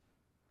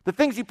 The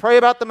things you pray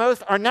about the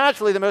most are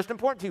naturally the most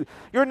important to you.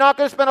 You're not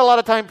going to spend a lot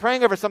of time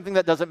praying over something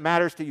that doesn't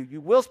matter to you.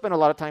 You will spend a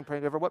lot of time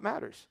praying over what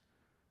matters.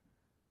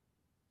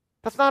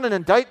 That's not an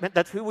indictment.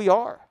 That's who we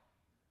are.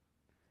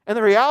 And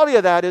the reality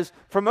of that is,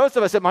 for most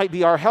of us, it might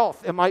be our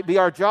health. It might be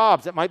our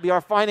jobs. It might be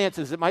our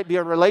finances. It might be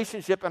a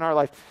relationship in our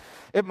life.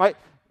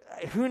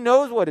 Who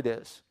knows what it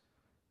is?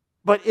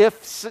 But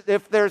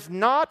if there's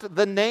not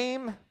the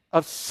name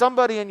of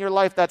somebody in your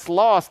life that's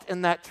lost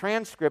in that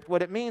transcript,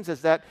 what it means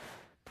is that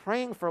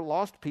praying for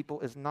lost people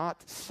is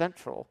not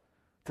central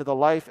to the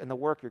life and the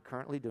work you're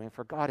currently doing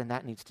for God, and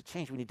that needs to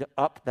change. We need to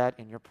up that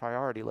in your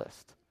priority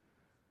list.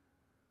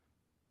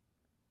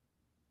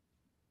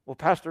 Well,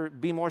 Pastor,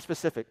 be more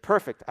specific.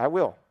 Perfect, I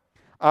will.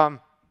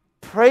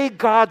 Pray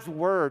God's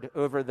word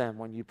over them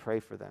when you pray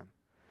for them.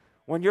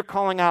 When you're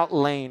calling out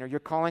Lane, or you're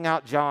calling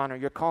out John, or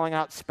you're calling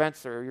out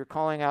Spencer, or you're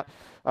calling out,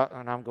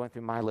 and I'm going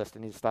through my list,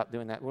 I need to stop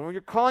doing that. When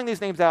you're calling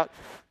these names out,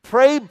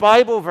 pray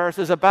Bible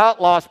verses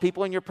about lost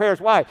people in your prayers.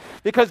 Why?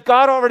 Because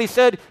God already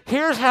said,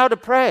 here's how to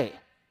pray.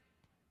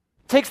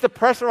 Takes the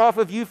pressure off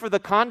of you for the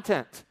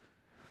content.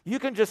 You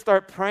can just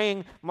start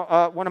praying.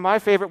 One of my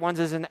favorite ones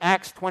is in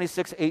Acts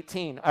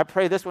 26:18. I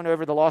pray this one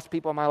over the lost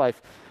people in my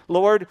life.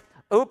 Lord,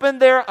 open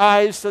their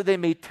eyes so they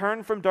may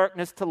turn from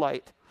darkness to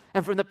light,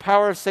 and from the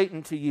power of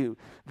Satan to you.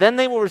 Then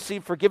they will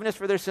receive forgiveness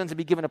for their sins and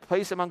be given a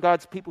place among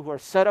God's people who are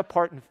set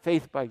apart in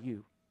faith by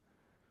you.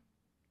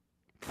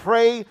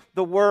 Pray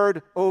the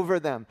word over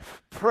them.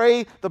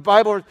 Pray the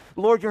Bible.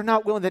 Lord, you're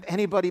not willing that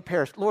anybody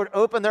perish. Lord,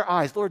 open their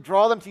eyes. Lord,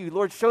 draw them to you.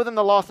 Lord, show them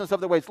the lostness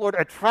of their ways. Lord,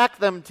 attract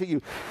them to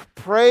you.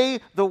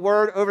 Pray the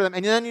word over them.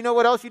 And then you know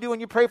what else you do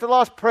when you pray for the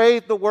lost? Pray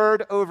the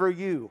word over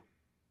you.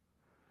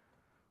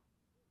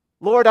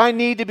 Lord, I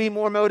need to be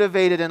more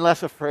motivated and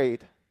less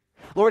afraid.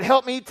 Lord,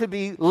 help me to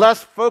be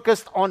less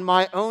focused on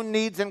my own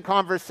needs and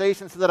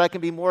conversations so that I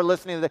can be more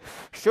listening to them.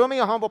 Show me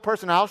a humble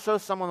person. I'll show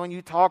someone when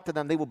you talk to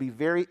them, they will be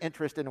very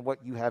interested in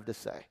what you have to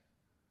say.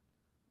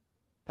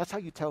 That's how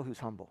you tell who's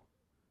humble.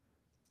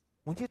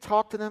 When you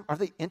talk to them, are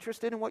they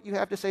interested in what you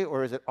have to say,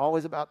 or is it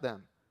always about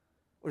them?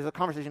 Or does the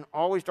conversation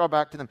always draw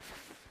back to them?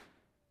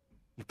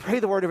 You pray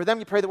the word over them,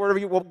 you pray the word over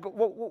you.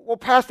 Well,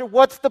 Pastor,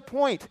 what's the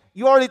point?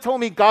 You already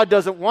told me God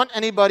doesn't want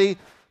anybody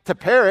to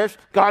perish.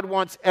 God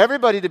wants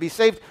everybody to be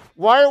saved.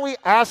 Why are we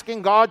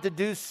asking God to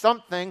do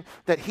something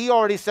that he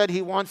already said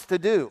he wants to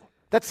do?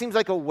 That seems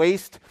like a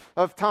waste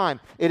of time.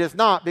 It is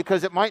not,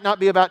 because it might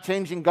not be about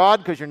changing God,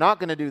 because you're not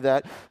going to do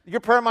that. Your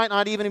prayer might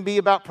not even be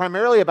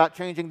primarily about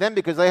changing them,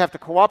 because they have to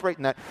cooperate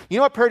in that. You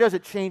know what prayer does?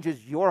 It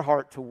changes your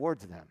heart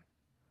towards them.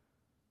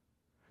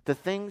 The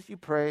things you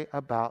pray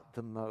about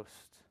the most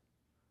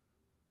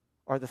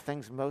are the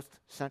things most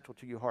central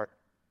to your heart.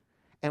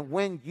 And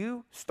when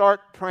you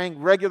start praying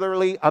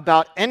regularly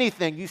about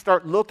anything, you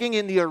start looking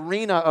in the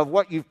arena of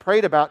what you've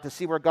prayed about to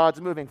see where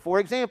God's moving. For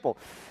example,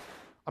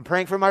 I'm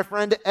praying for my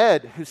friend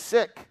Ed, who's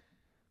sick,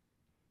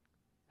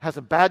 has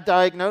a bad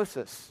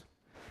diagnosis.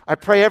 I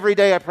pray every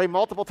day. I pray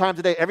multiple times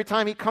a day. Every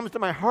time he comes to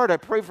my heart, I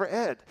pray for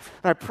Ed.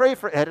 And I pray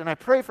for Ed, and I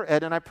pray for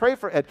Ed, and I pray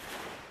for Ed.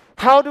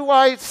 How do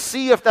I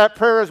see if that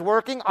prayer is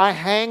working? I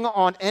hang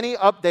on any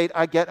update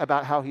I get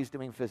about how he's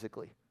doing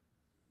physically.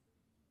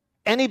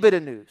 Any bit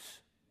of news.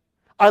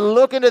 I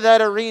look into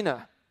that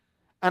arena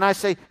and I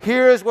say,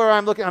 here is where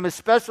I'm looking. I'm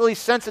especially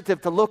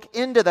sensitive to look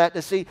into that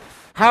to see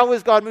how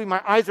is God moving.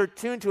 My eyes are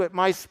tuned to it.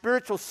 My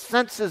spiritual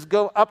senses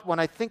go up when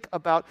I think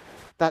about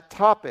that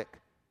topic.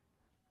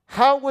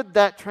 How would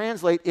that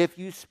translate if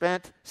you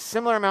spent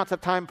similar amounts of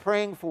time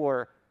praying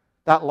for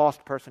that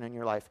lost person in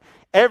your life?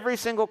 Every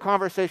single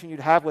conversation you'd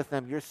have with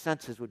them, your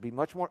senses would be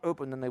much more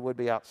open than they would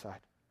be outside.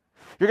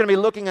 You're going to be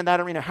looking in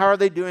that arena. How are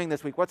they doing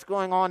this week? What's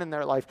going on in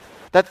their life?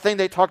 That thing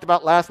they talked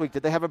about last week,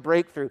 did they have a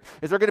breakthrough?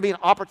 Is there going to be an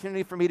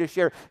opportunity for me to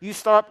share? You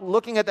start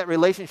looking at that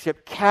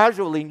relationship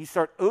casually and you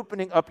start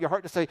opening up your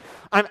heart to say,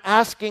 I'm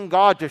asking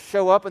God to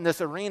show up in this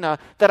arena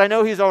that I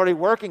know he's already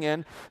working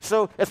in.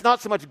 So it's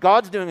not so much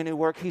God's doing a new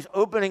work. He's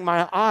opening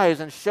my eyes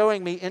and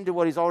showing me into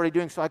what he's already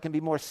doing so I can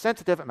be more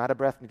sensitive. I'm out of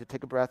breath. I need to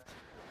take a breath.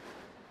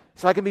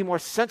 So I can be more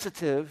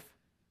sensitive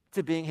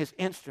to being his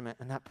instrument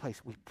in that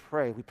place. We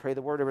pray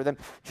the word over them.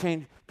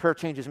 Prayer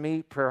changes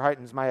me. Prayer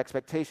heightens my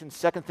expectations.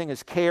 Second thing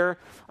is care.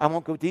 I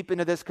won't go deep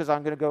into this because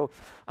I'm going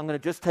to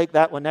just take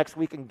that one next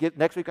week.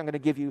 Next week I'm going to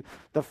give you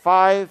the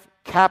 5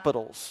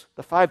 capitals,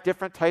 the 5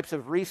 different types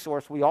of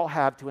resource we all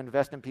have to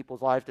invest in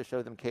people's lives to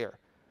show them care.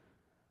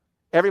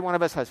 Every one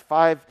of us has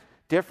 5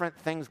 different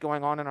things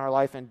going on in our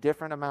life in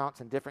different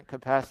amounts and different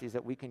capacities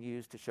that we can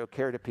use to show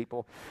care to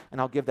people, and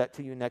I'll give that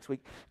to you next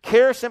week.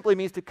 Care simply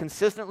means to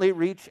consistently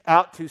reach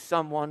out to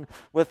someone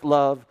with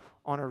love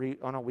on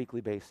a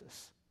weekly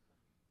basis.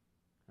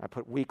 I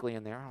put weekly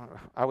in there.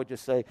 I would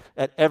just say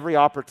at every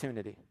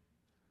opportunity.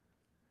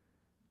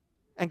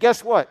 And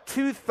guess what?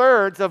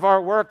 2/3 of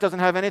our work doesn't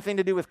have anything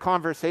to do with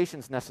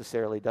conversations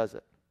necessarily, does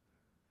it?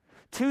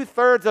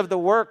 2/3 of the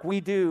work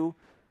we do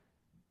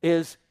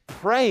is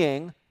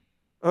praying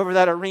over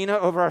that arena,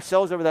 over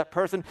ourselves, over that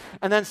person,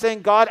 and then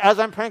saying, God, as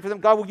I'm praying for them,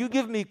 God, will you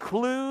give me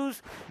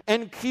clues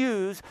and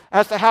cues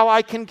as to how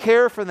I can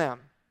care for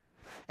them?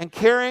 And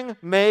caring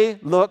may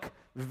look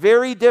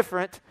very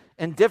different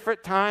in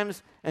different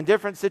times and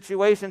different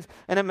situations,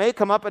 and it may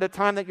come up at a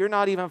time that you're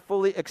not even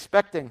fully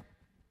expecting.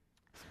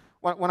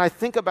 When I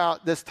think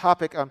about this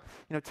topic,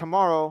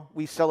 tomorrow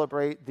we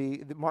celebrate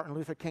the Martin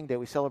Luther King Day.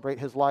 We celebrate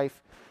his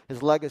life,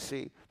 his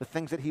legacy, the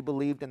things that he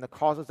believed in, the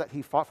causes that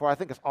he fought for. I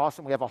think it's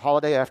awesome. We have a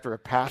holiday after a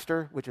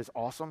pastor, which is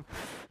awesome,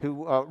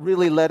 who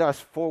really led us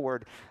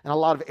forward in a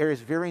lot of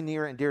areas very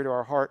near and dear to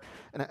our heart.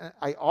 And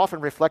I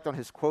often reflect on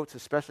his quotes,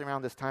 especially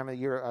around this time of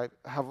the year. I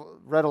have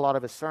read a lot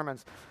of his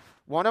sermons.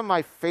 One of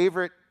my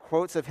favorite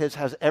quotes of his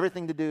has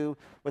everything to do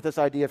with this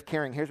idea of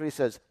caring. Here's what he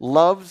says.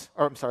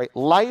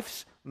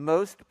 Life's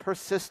most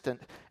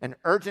persistent and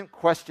urgent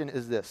question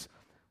is this: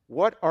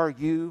 what are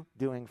you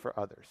doing for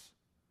others?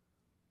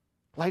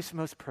 Life's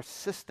most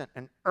persistent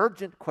and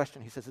urgent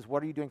question, he says, is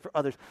what are you doing for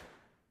others?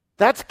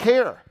 That's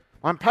care.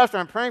 I'm pastor,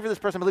 I'm praying for this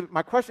person.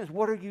 My question is,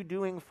 what are you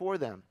doing for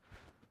them?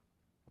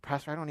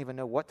 Pastor, I don't even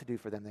know what to do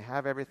for them. They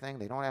have everything.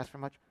 They don't ask for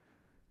much.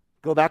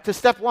 Go back to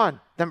step 1.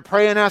 Then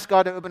pray and ask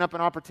God to open up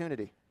an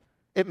opportunity.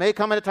 It may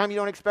come at a time you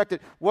don't expect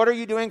it. What are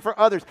you doing for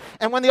others?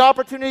 And when the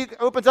opportunity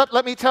opens up,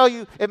 let me tell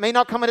you, it may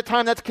not come at a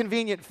time that's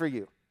convenient for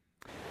you.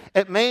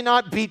 It may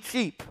not be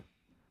cheap,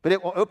 but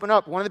it will open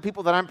up. One of the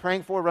people that I'm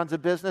praying for runs a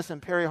business in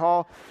Perry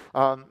Hall.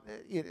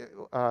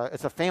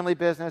 It's a family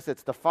business.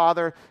 It's the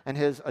father and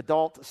his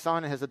adult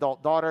son and his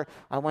adult daughter.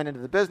 I went into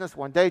the business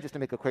one day just to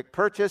make a quick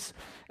purchase,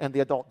 and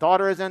the adult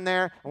daughter is in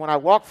there. And when I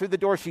walk through the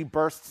door, she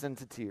bursts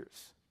into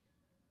tears.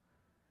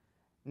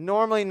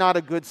 Normally not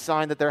a good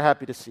sign that they're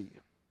happy to see you.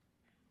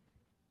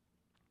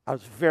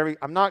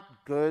 I'm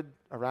not good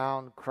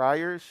around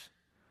criers,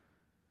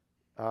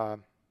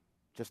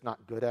 just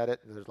not good at it.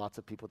 There's lots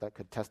of people that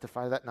could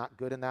testify to that, not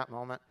good in that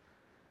moment.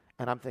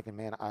 And I'm thinking,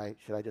 man,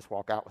 should I just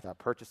walk out without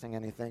purchasing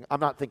anything? I'm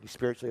not thinking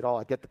spiritually at all.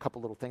 I get the couple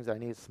little things that I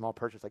need, a small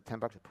purchase, like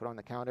 $10 to put on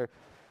the counter.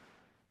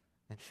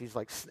 And she's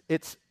like,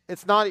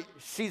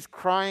 she's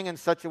crying in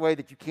such a way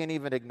that you can't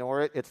even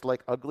ignore it. It's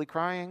like ugly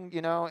crying,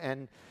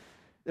 and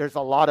there's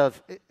a lot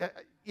of,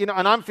 and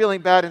I'm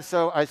feeling bad. And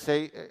so I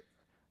say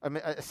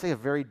a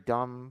very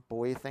dumb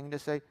boy thing to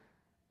say.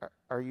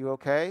 Are you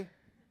okay?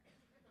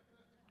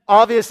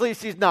 Obviously,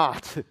 she's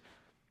not.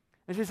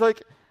 And she's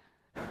like,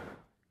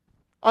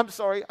 I'm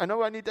sorry. I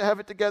know I need to have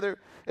it together.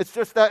 It's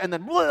just that. And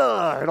then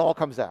blah, it all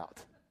comes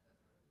out.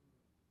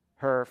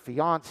 Her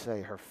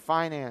fiance, her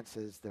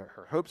finances,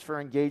 her hopes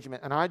for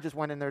engagement. And I just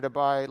went in there to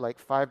buy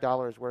like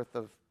 $5 worth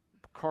of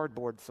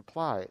cardboard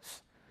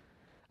supplies.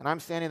 And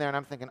I'm standing there and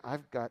I'm thinking,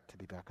 I've got to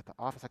be back at the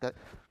office.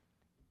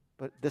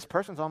 But this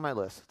person's on my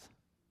list.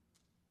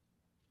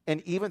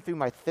 And even through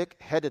my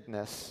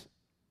thick-headedness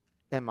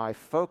and my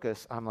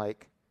focus, I'm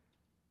like,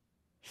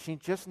 she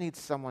just needs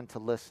someone to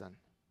listen.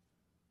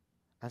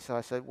 And so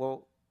I said,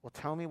 well,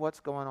 tell me what's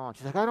going on.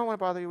 She's like, I don't want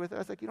to bother you with it. I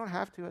was like, you don't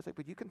have to. I was like,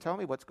 but you can tell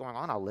me what's going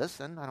on. I'll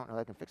listen. I don't know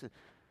if I can fix it.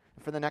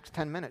 And for the next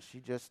 10 minutes, she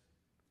just,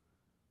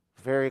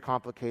 very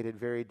complicated,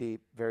 very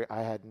deep,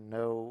 I had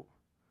no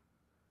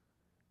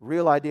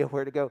real idea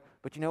where to go.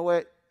 But you know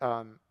what?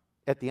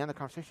 At the end of the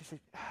conversation, she said,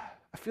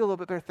 I feel a little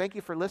bit better. Thank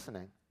you for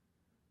listening.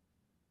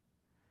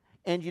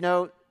 And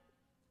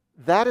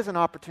that is an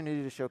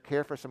opportunity to show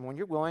care for someone. When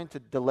you're willing to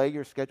delay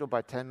your schedule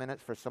by 10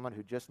 minutes for someone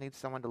who just needs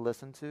someone to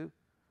listen to,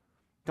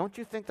 don't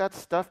you think that's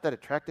stuff that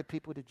attracted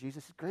people to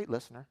Jesus? He's a great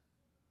listener.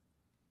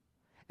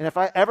 And if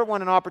I ever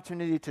want an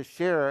opportunity to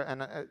share,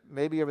 and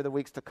maybe over the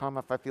weeks to come,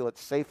 if I feel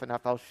it's safe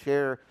enough, I'll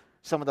share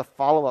some of the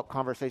follow-up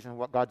conversations of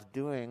what God's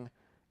doing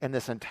in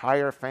this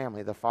entire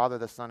family, the Father,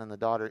 the Son, and the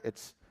daughter.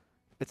 It's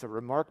a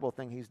remarkable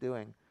thing he's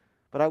doing.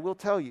 But I will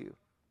tell you,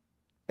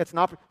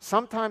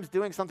 sometimes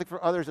doing something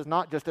for others is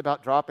not just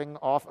about dropping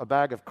off a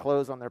bag of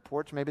clothes on their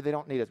porch. Maybe they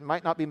don't need it. It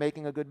might not be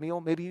making a good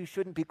meal. Maybe you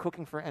shouldn't be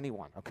cooking for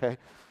anyone, okay?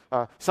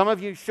 Some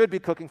of you should be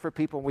cooking for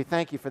people, and we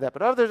thank you for that.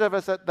 But others of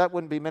us, that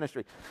wouldn't be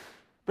ministry.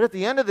 But at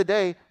the end of the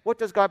day, what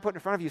does God put in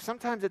front of you?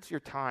 Sometimes it's your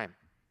time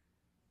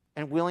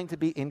and willing to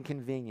be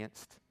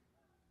inconvenienced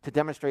to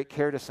demonstrate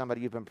care to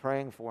somebody you've been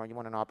praying for, and you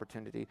want an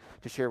opportunity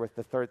to share with.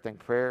 The third thing: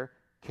 prayer,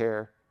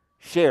 care,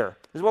 share.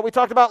 This is what we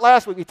talked about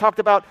last week. We talked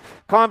about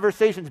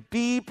conversations.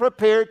 Be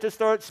prepared to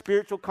start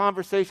spiritual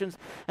conversations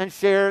and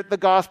share the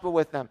gospel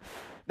with them.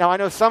 Now, I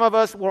know some of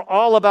us, we're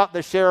all about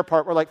the share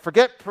part. We're like,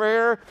 forget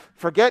prayer,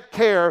 forget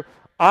care.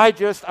 I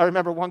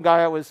remember one guy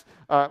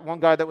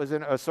that was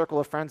in a circle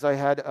of friends I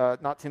had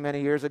not too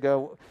many years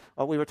ago.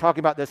 We were talking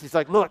about this. He's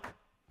like, look,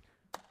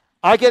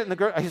 I got in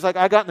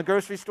the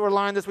grocery store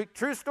line this week.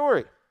 True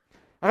story.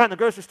 I got in the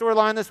grocery store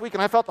line this week,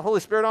 and I felt the Holy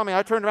Spirit on me.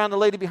 I turned around, the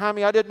lady behind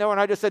me, I didn't know her,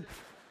 and I just said,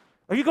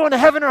 are you going to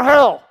heaven or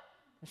hell?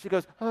 And she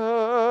goes,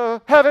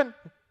 heaven.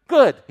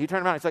 Good. He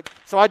turned around. He's like,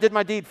 so I did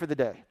my deed for the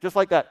day. Just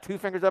like that. 2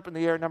 fingers up in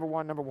the air, number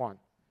one.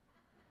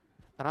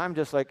 And I'm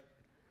just like,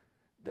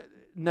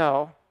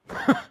 no.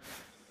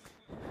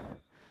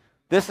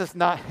 This is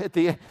not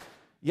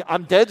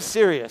I'm dead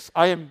serious.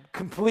 I am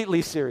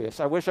completely serious.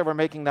 I wish I were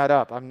making that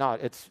up. I'm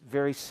not. It's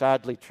very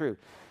sadly true.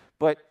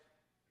 But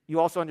you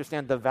also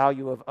understand the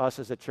value of us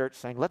as a church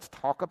saying, let's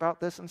talk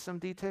about this in some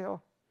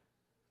detail.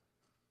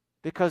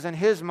 Because in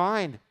his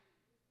mind,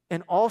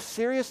 in all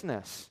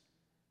seriousness,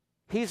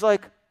 he's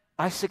like,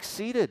 I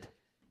succeeded.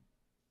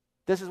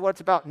 This is what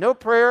it's about. No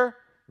prayer,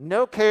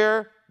 no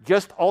care,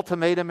 just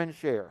ultimatum and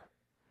share.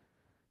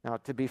 Now,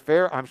 to be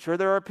fair, I'm sure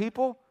there are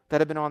people that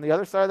have been on the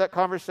other side of that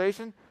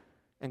conversation,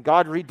 and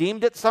God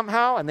redeemed it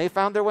somehow, and they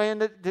found their way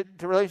into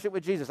relationship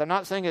with Jesus. I'm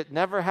not saying it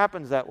never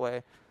happens that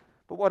way,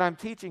 but what I'm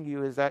teaching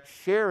you is that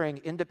sharing,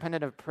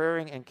 independent of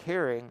praying and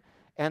caring,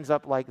 ends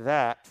up like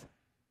that.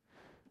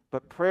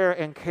 But prayer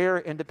and care,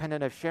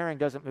 independent of sharing,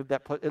 doesn't move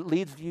that. It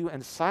leads you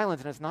in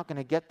silence, and it's not going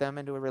to get them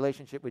into a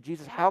relationship with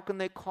Jesus. How can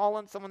they call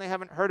on someone they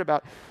haven't heard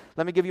about?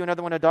 Let me give you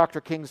another one of Dr.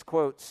 King's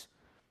quotes.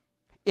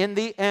 In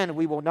the end,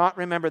 we will not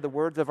remember the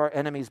words of our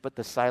enemies, but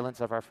the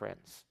silence of our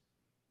friends.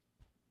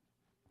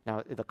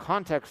 Now, the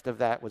context of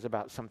that was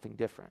about something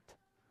different.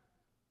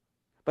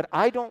 But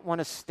I don't want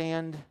to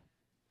stand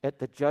at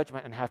the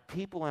judgment and have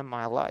people in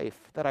my life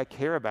that I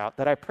care about,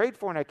 that I prayed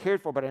for and I cared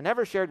for, but I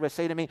never shared with,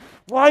 say to me,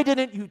 why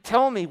didn't you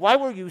tell me? Why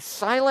were you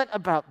silent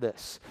about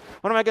this?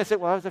 What am I going to say?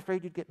 Well, I was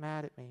afraid you'd get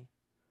mad at me.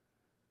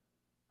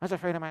 I was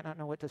afraid I might not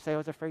know what to say. I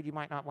was afraid you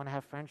might not want to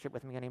have friendship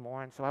with me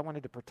anymore, and so I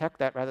wanted to protect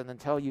that rather than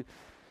tell you.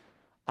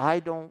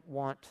 I don't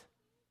want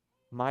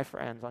my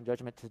friends on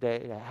Judgment Day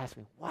to ask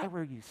me, why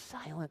were you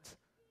silent?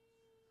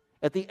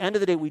 At the end of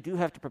the day, we do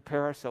have to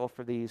prepare ourselves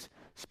for these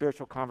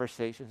spiritual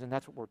conversations, and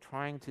that's what we're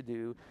trying to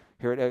do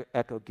here at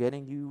Echo,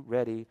 getting you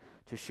ready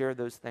to share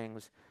those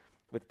things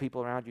with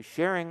people around you.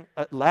 Sharing,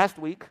 last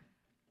week,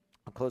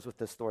 I'll close with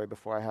this story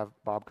before I have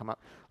Bob come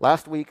up.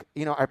 Last week,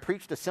 I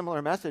preached a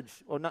similar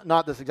message, well,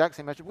 not this exact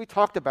same message. We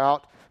talked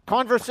about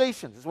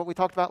conversations, is what we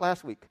talked about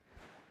last week.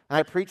 And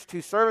I preached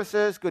 2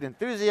 services, good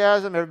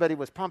enthusiasm, everybody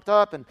was pumped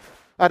up, and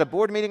I had a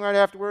board meeting right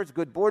afterwards,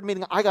 good board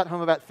meeting. I got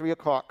home about 3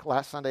 o'clock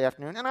last Sunday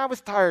afternoon, and I was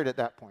tired at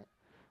that point.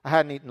 I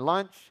hadn't eaten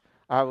lunch.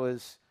 I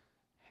was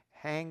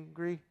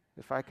hangry,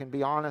 if I can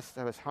be honest.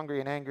 I was hungry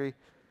and angry.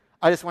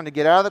 I just wanted to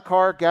get out of the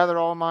car, gather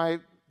all my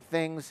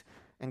things,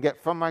 and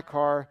get from my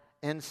car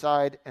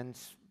inside and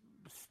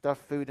stuff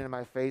food into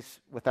my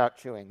face without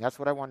chewing. That's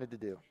what I wanted to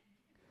do.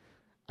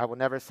 I will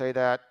never say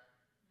that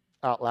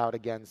out loud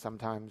again.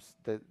 Sometimes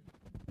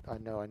I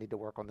know I need to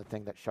work on the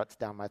thing that shuts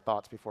down my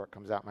thoughts before it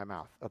comes out my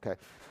mouth. Okay.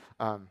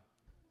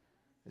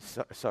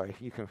 Sorry.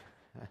 You can.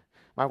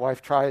 My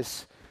wife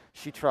tries.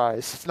 She tries.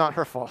 It's not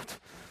her fault.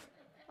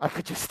 I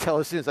could just tell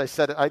as soon as I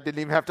said it. I didn't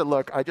even have to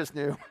look. I just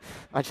knew.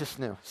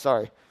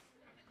 Sorry.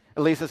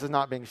 At least this is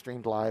not being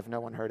streamed live. No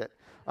one heard it.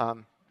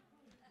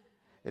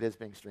 It is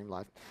being streamed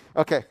live.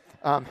 Okay.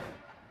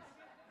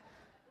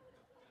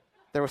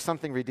 There was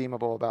something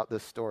redeemable about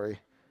this story.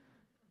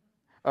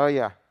 Oh,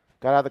 yeah.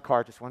 Got out of the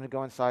car, just wanted to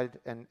go inside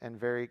and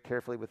very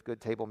carefully with good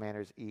table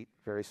manners eat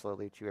very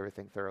slowly, chew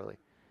everything thoroughly.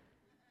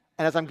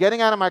 And as I'm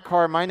getting out of my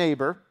car, my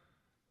neighbor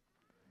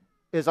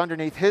is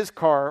underneath his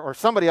car or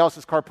somebody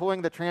else's car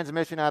pulling the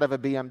transmission out of a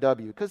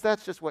BMW, because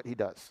that's just what he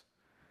does.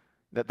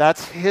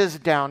 That's his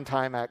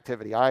downtime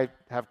activity. I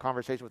have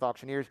conversations with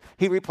auctioneers.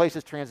 He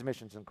replaces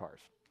transmissions in cars.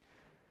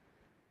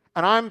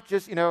 And I'm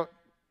just,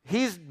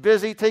 he's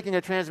busy taking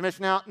a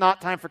transmission out,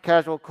 not time for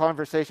casual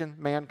conversation,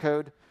 man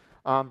code.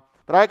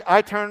 But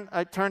I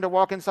turn to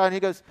walk inside, and he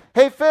goes,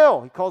 "Hey,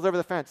 Phil." He calls over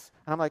the fence.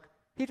 And I'm like,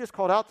 he just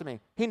called out to me.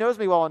 He knows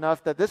me well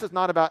enough that this is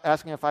not about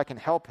asking if I can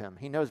help him.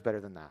 He knows better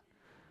than that.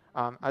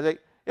 I was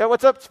like, "Yeah,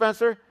 what's up,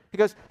 Spencer?" He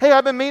goes, "Hey,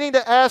 I've been meaning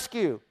to ask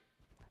you,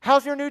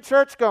 how's your new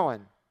church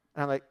going?"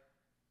 And I'm like,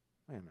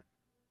 wait a minute.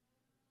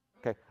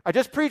 Okay, I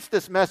just preached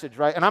this message,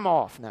 right? And I'm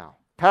off now.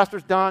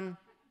 Pastor's done.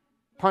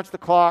 Punch the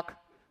clock.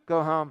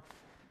 Go home.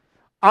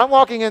 I'm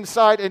walking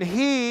inside,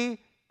 and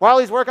while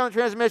he's working on the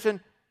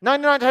transmission,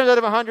 99 times out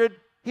of 100,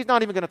 he's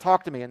not even going to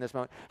talk to me in this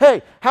moment.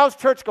 "Hey, how's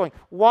church going?"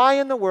 Why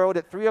in the world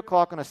at 3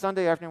 o'clock on a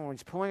Sunday afternoon when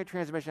he's pulling a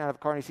transmission out of a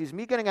car and he sees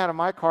me getting out of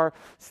my car,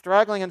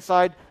 straggling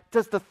inside,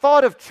 does the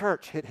thought of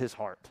church hit his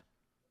heart?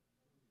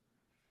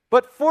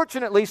 But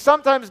fortunately,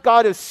 sometimes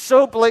God is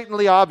so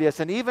blatantly obvious,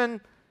 and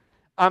even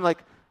I'm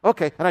like,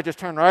 okay, and I just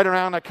turn right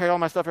around, I carry all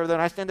my stuff over there,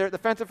 and I stand there at the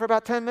fence, and for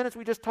about 10 minutes,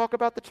 we just talk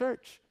about the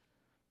church.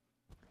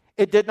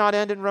 It did not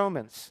end in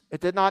Romans.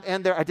 It did not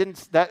end there.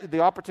 The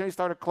opportunity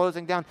started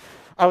closing down.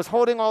 I was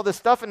holding all this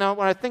stuff, and now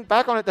when I think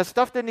back on it, the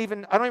stuff I don't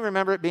even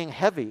remember it being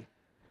heavy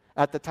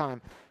at the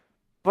time.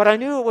 But I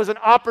knew it was an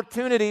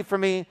opportunity for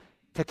me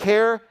to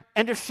care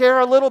and to share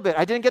a little bit.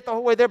 I didn't get the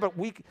whole way there, but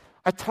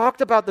I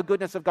talked about the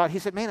goodness of God. He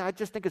said, "Man, I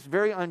just think it's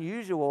very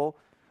unusual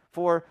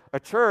for a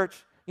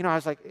church." I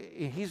was like,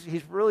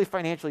 he's really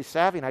financially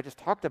savvy, and I just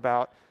talked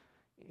about,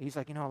 he's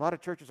like, "A lot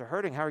of churches are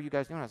hurting. How are you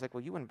guys doing?" I was like,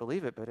 "Well, you wouldn't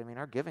believe it, but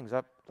our giving's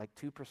up like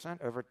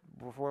 2% over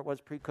before it was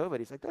pre-COVID."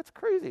 He's like, "That's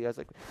crazy." I was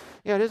like,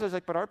 "Yeah, it is." I was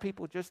like, "But our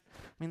people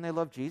they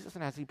love Jesus,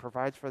 and as he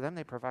provides for them,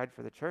 they provide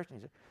for the church."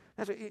 And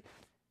he's like,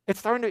 it's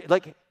starting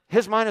to,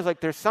 his mind is like,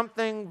 there's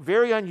something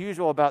very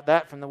unusual about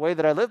that from the way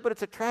that I live, but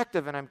it's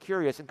attractive, and I'm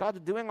curious, and God's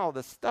doing all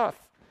this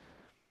stuff.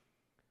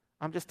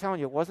 I'm just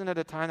telling you, it wasn't at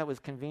a time that was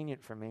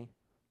convenient for me.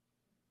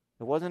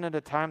 It wasn't at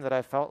a time that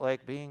I felt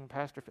like being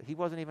Pastor Phil. It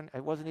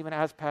wasn't even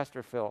as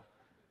Pastor Phil.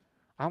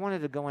 I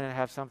wanted to go in and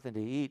have something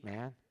to eat,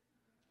 man.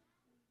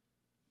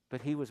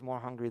 But he was more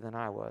hungry than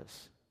I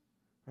was,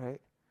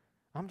 right?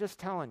 I'm just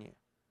telling you.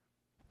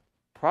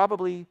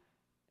 Probably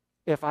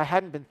if I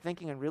hadn't been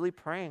thinking and really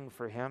praying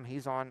for him,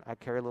 I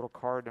carry a little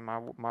card in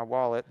my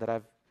wallet that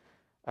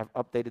I've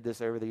updated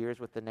this over the years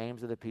with the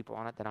names of the people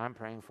on it that I'm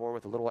praying for,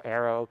 with a little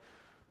arrow,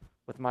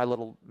 with my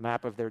little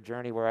map of their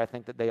journey where I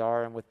think that they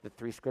are, and with the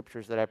 3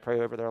 scriptures that I pray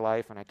over their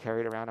life, and I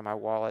carry it around in my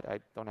wallet. I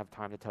don't have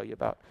time to tell you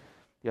about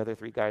the other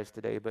 3 guys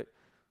today, but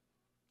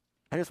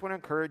I just want to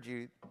encourage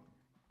you.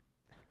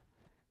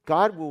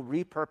 God will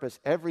repurpose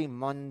every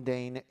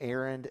mundane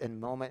errand and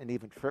moment and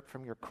even trip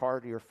from your car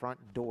to your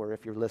front door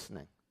if you're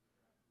listening.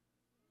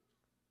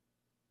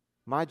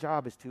 My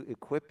job is to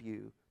equip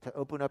you to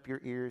open up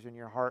your ears and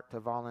your heart to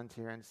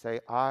volunteer and say,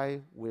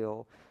 "I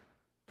will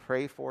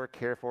pray for,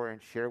 care for,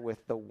 and share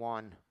with the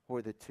 1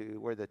 or the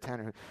 2 or the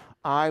 10.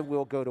 I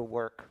will go to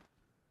work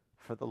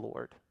for the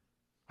Lord.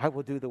 I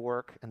will do the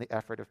work and the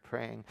effort of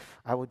praying.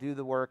 I will do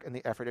the work and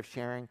the effort of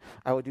sharing.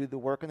 I will do the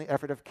work and the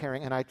effort of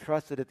caring. And I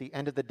trust that at the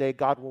end of the day,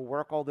 God will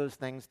work all those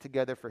things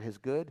together for his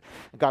good.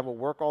 And God will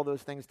work all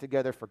those things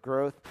together for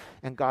growth.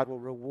 And God will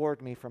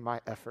reward me for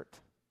my effort.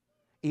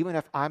 Even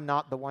if I'm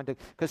not the one to,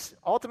 because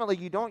ultimately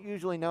you don't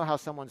usually know how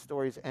someone's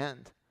stories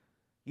end.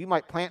 You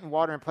might plant and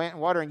water,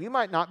 and you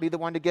might not be the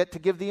one to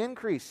give the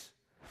increase.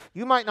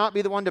 You might not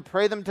be the one to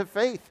pray them to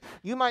faith.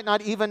 You might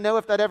not even know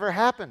if that ever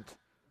happened.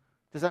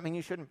 Does that mean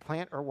you shouldn't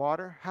plant or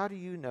water? How do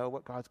you know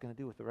what God's going to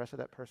do with the rest of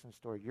that person's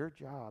story? Your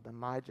job and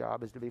my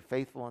job is to be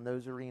faithful in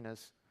those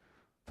arenas,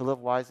 to live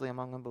wisely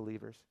among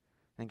unbelievers,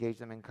 engage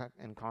them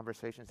in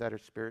conversations that are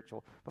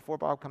spiritual. Before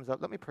Bob comes up,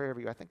 let me pray over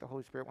you. I think the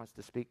Holy Spirit wants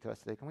to speak to us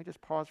today. Can we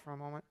just pause for a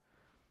moment?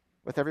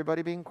 With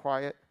everybody being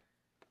quiet.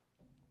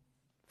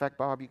 In fact,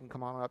 Bob, you can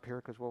come on up here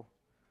because we'll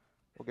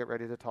get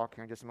ready to talk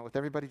here in just a moment. With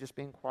everybody just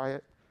being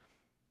quiet.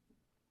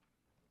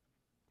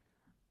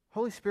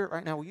 Holy Spirit,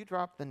 right now, will you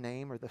drop the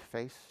name or the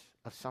face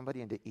of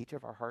somebody into each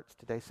of our hearts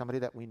today? Somebody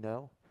that we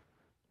know.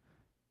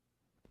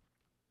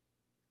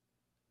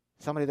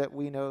 Somebody that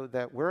we know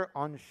that we're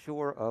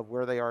unsure of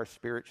where they are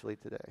spiritually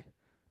today.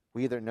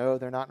 We either know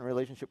they're not in a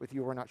relationship with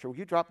you or we're not sure. Will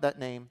you drop that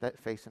name, that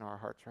face in our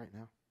hearts right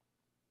now?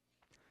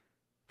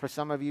 For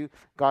some of you,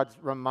 God's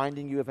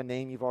reminding you of a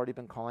name you've already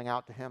been calling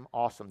out to him.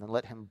 Awesome. Then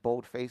let him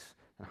boldface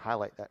and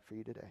highlight that for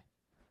you today.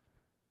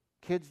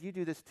 Kids, you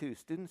do this too.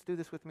 Students, do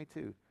this with me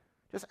too.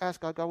 Just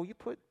ask God, will you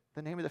put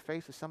the name of the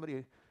face of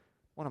somebody,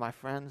 one of my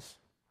friends,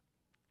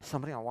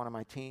 somebody on one of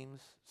my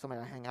teams,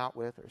 somebody I hang out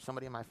with, or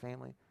somebody in my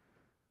family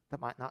that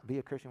might not be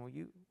a Christian?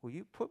 Will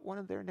you put one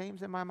of their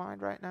names in my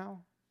mind right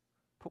now?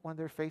 Put one of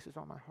their faces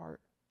on my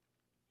heart.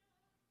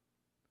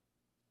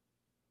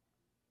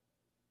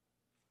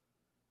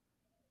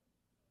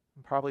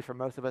 And probably for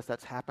most of us,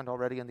 that's happened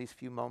already in these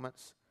few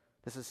moments.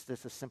 This is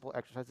just a simple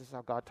exercise. This is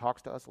how God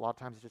talks to us. A lot of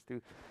times it's just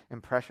through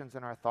impressions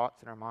in our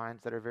thoughts and our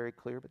minds that are very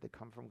clear, but they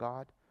come from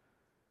God.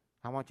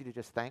 I want you to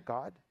just thank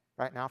God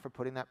right now for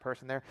putting that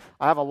person there.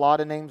 I have a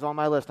lot of names on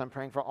my list. I'm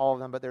praying for all of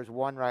them, but there's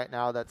one right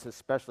now that's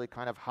especially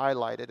kind of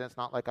highlighted. And it's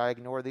not like I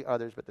ignore the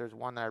others, but there's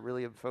one that I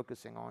really am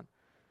focusing on.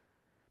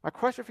 My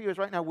question for you is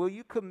right now, will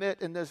you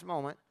commit in this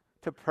moment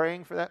to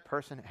praying for that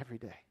person every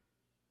day,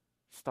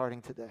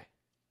 starting today?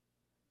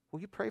 Will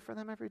you pray for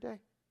them every day?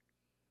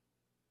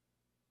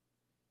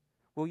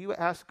 Will you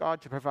ask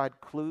God to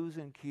provide clues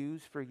and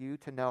cues for you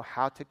to know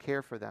how to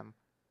care for them?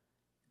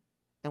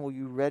 And will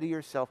you ready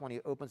yourself when He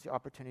opens the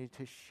opportunity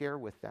to share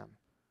with them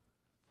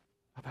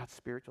about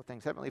spiritual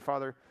things? Heavenly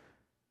Father,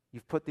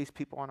 You've put these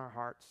people on our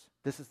hearts.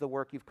 This is the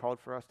work You've called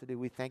for us to do.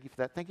 We thank You for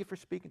that. Thank You for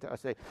speaking to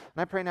us today.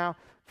 And I pray now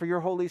for Your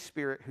Holy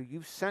Spirit, who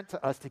You've sent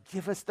to us to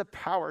give us the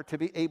power to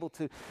be able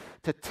to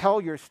tell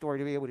Your story,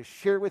 to be able to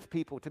share with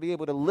people, to be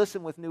able to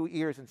listen with new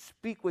ears and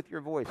speak with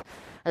Your voice.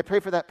 I pray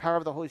for that power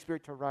of the Holy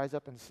Spirit to rise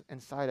up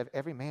inside of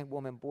every man,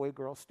 woman, boy,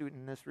 girl,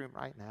 student in this room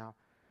right now.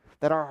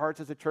 That our hearts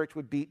as a church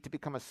would beat to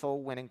become a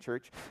soul-winning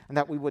church, and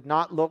that we would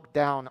not look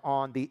down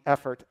on the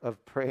effort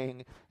of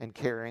praying and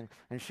caring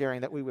and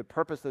sharing, that we would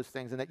purpose those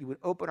things, and that You would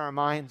open our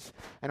minds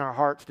and our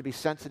hearts to be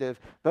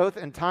sensitive, both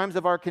in times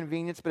of our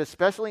convenience, but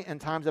especially in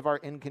times of our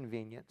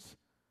inconvenience,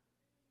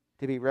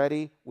 to be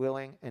ready,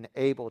 willing, and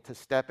able to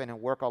step in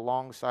and work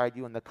alongside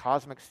You in the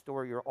cosmic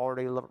story You're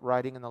already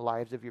writing in the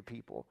lives of Your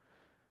people,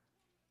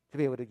 to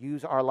be able to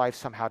use our life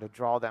somehow to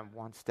draw them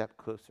one step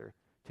closer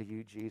to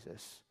You,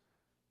 Jesus.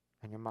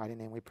 In Your mighty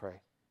name we pray.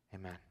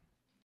 Amen.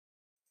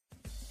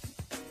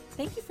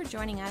 Thank you for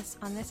joining us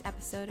on this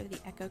episode of the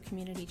Echo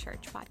Community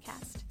Church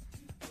podcast.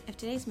 If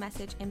today's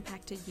message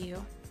impacted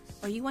you,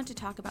 or you want to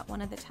talk about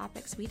one of the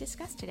topics we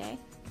discussed today,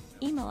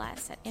 email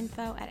us at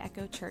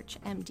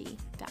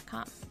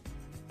info@echochurchmd.com.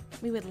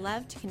 We would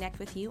love to connect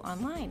with you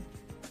online.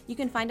 You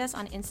can find us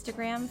on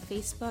Instagram,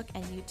 Facebook,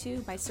 and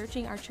YouTube by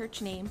searching our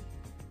church name,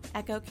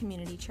 Echo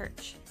Community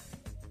Church.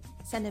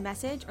 Send a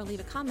message or leave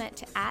a comment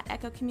to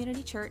 @Echo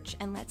Community Church,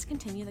 and let's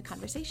continue the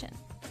conversation.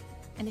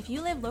 And if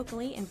you live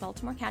locally in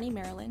Baltimore County,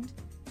 Maryland,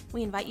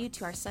 we invite you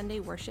to our Sunday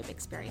worship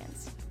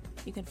experience.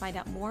 You can find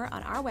out more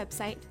on our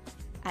website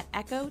at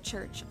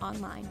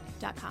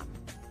echochurchonline.com.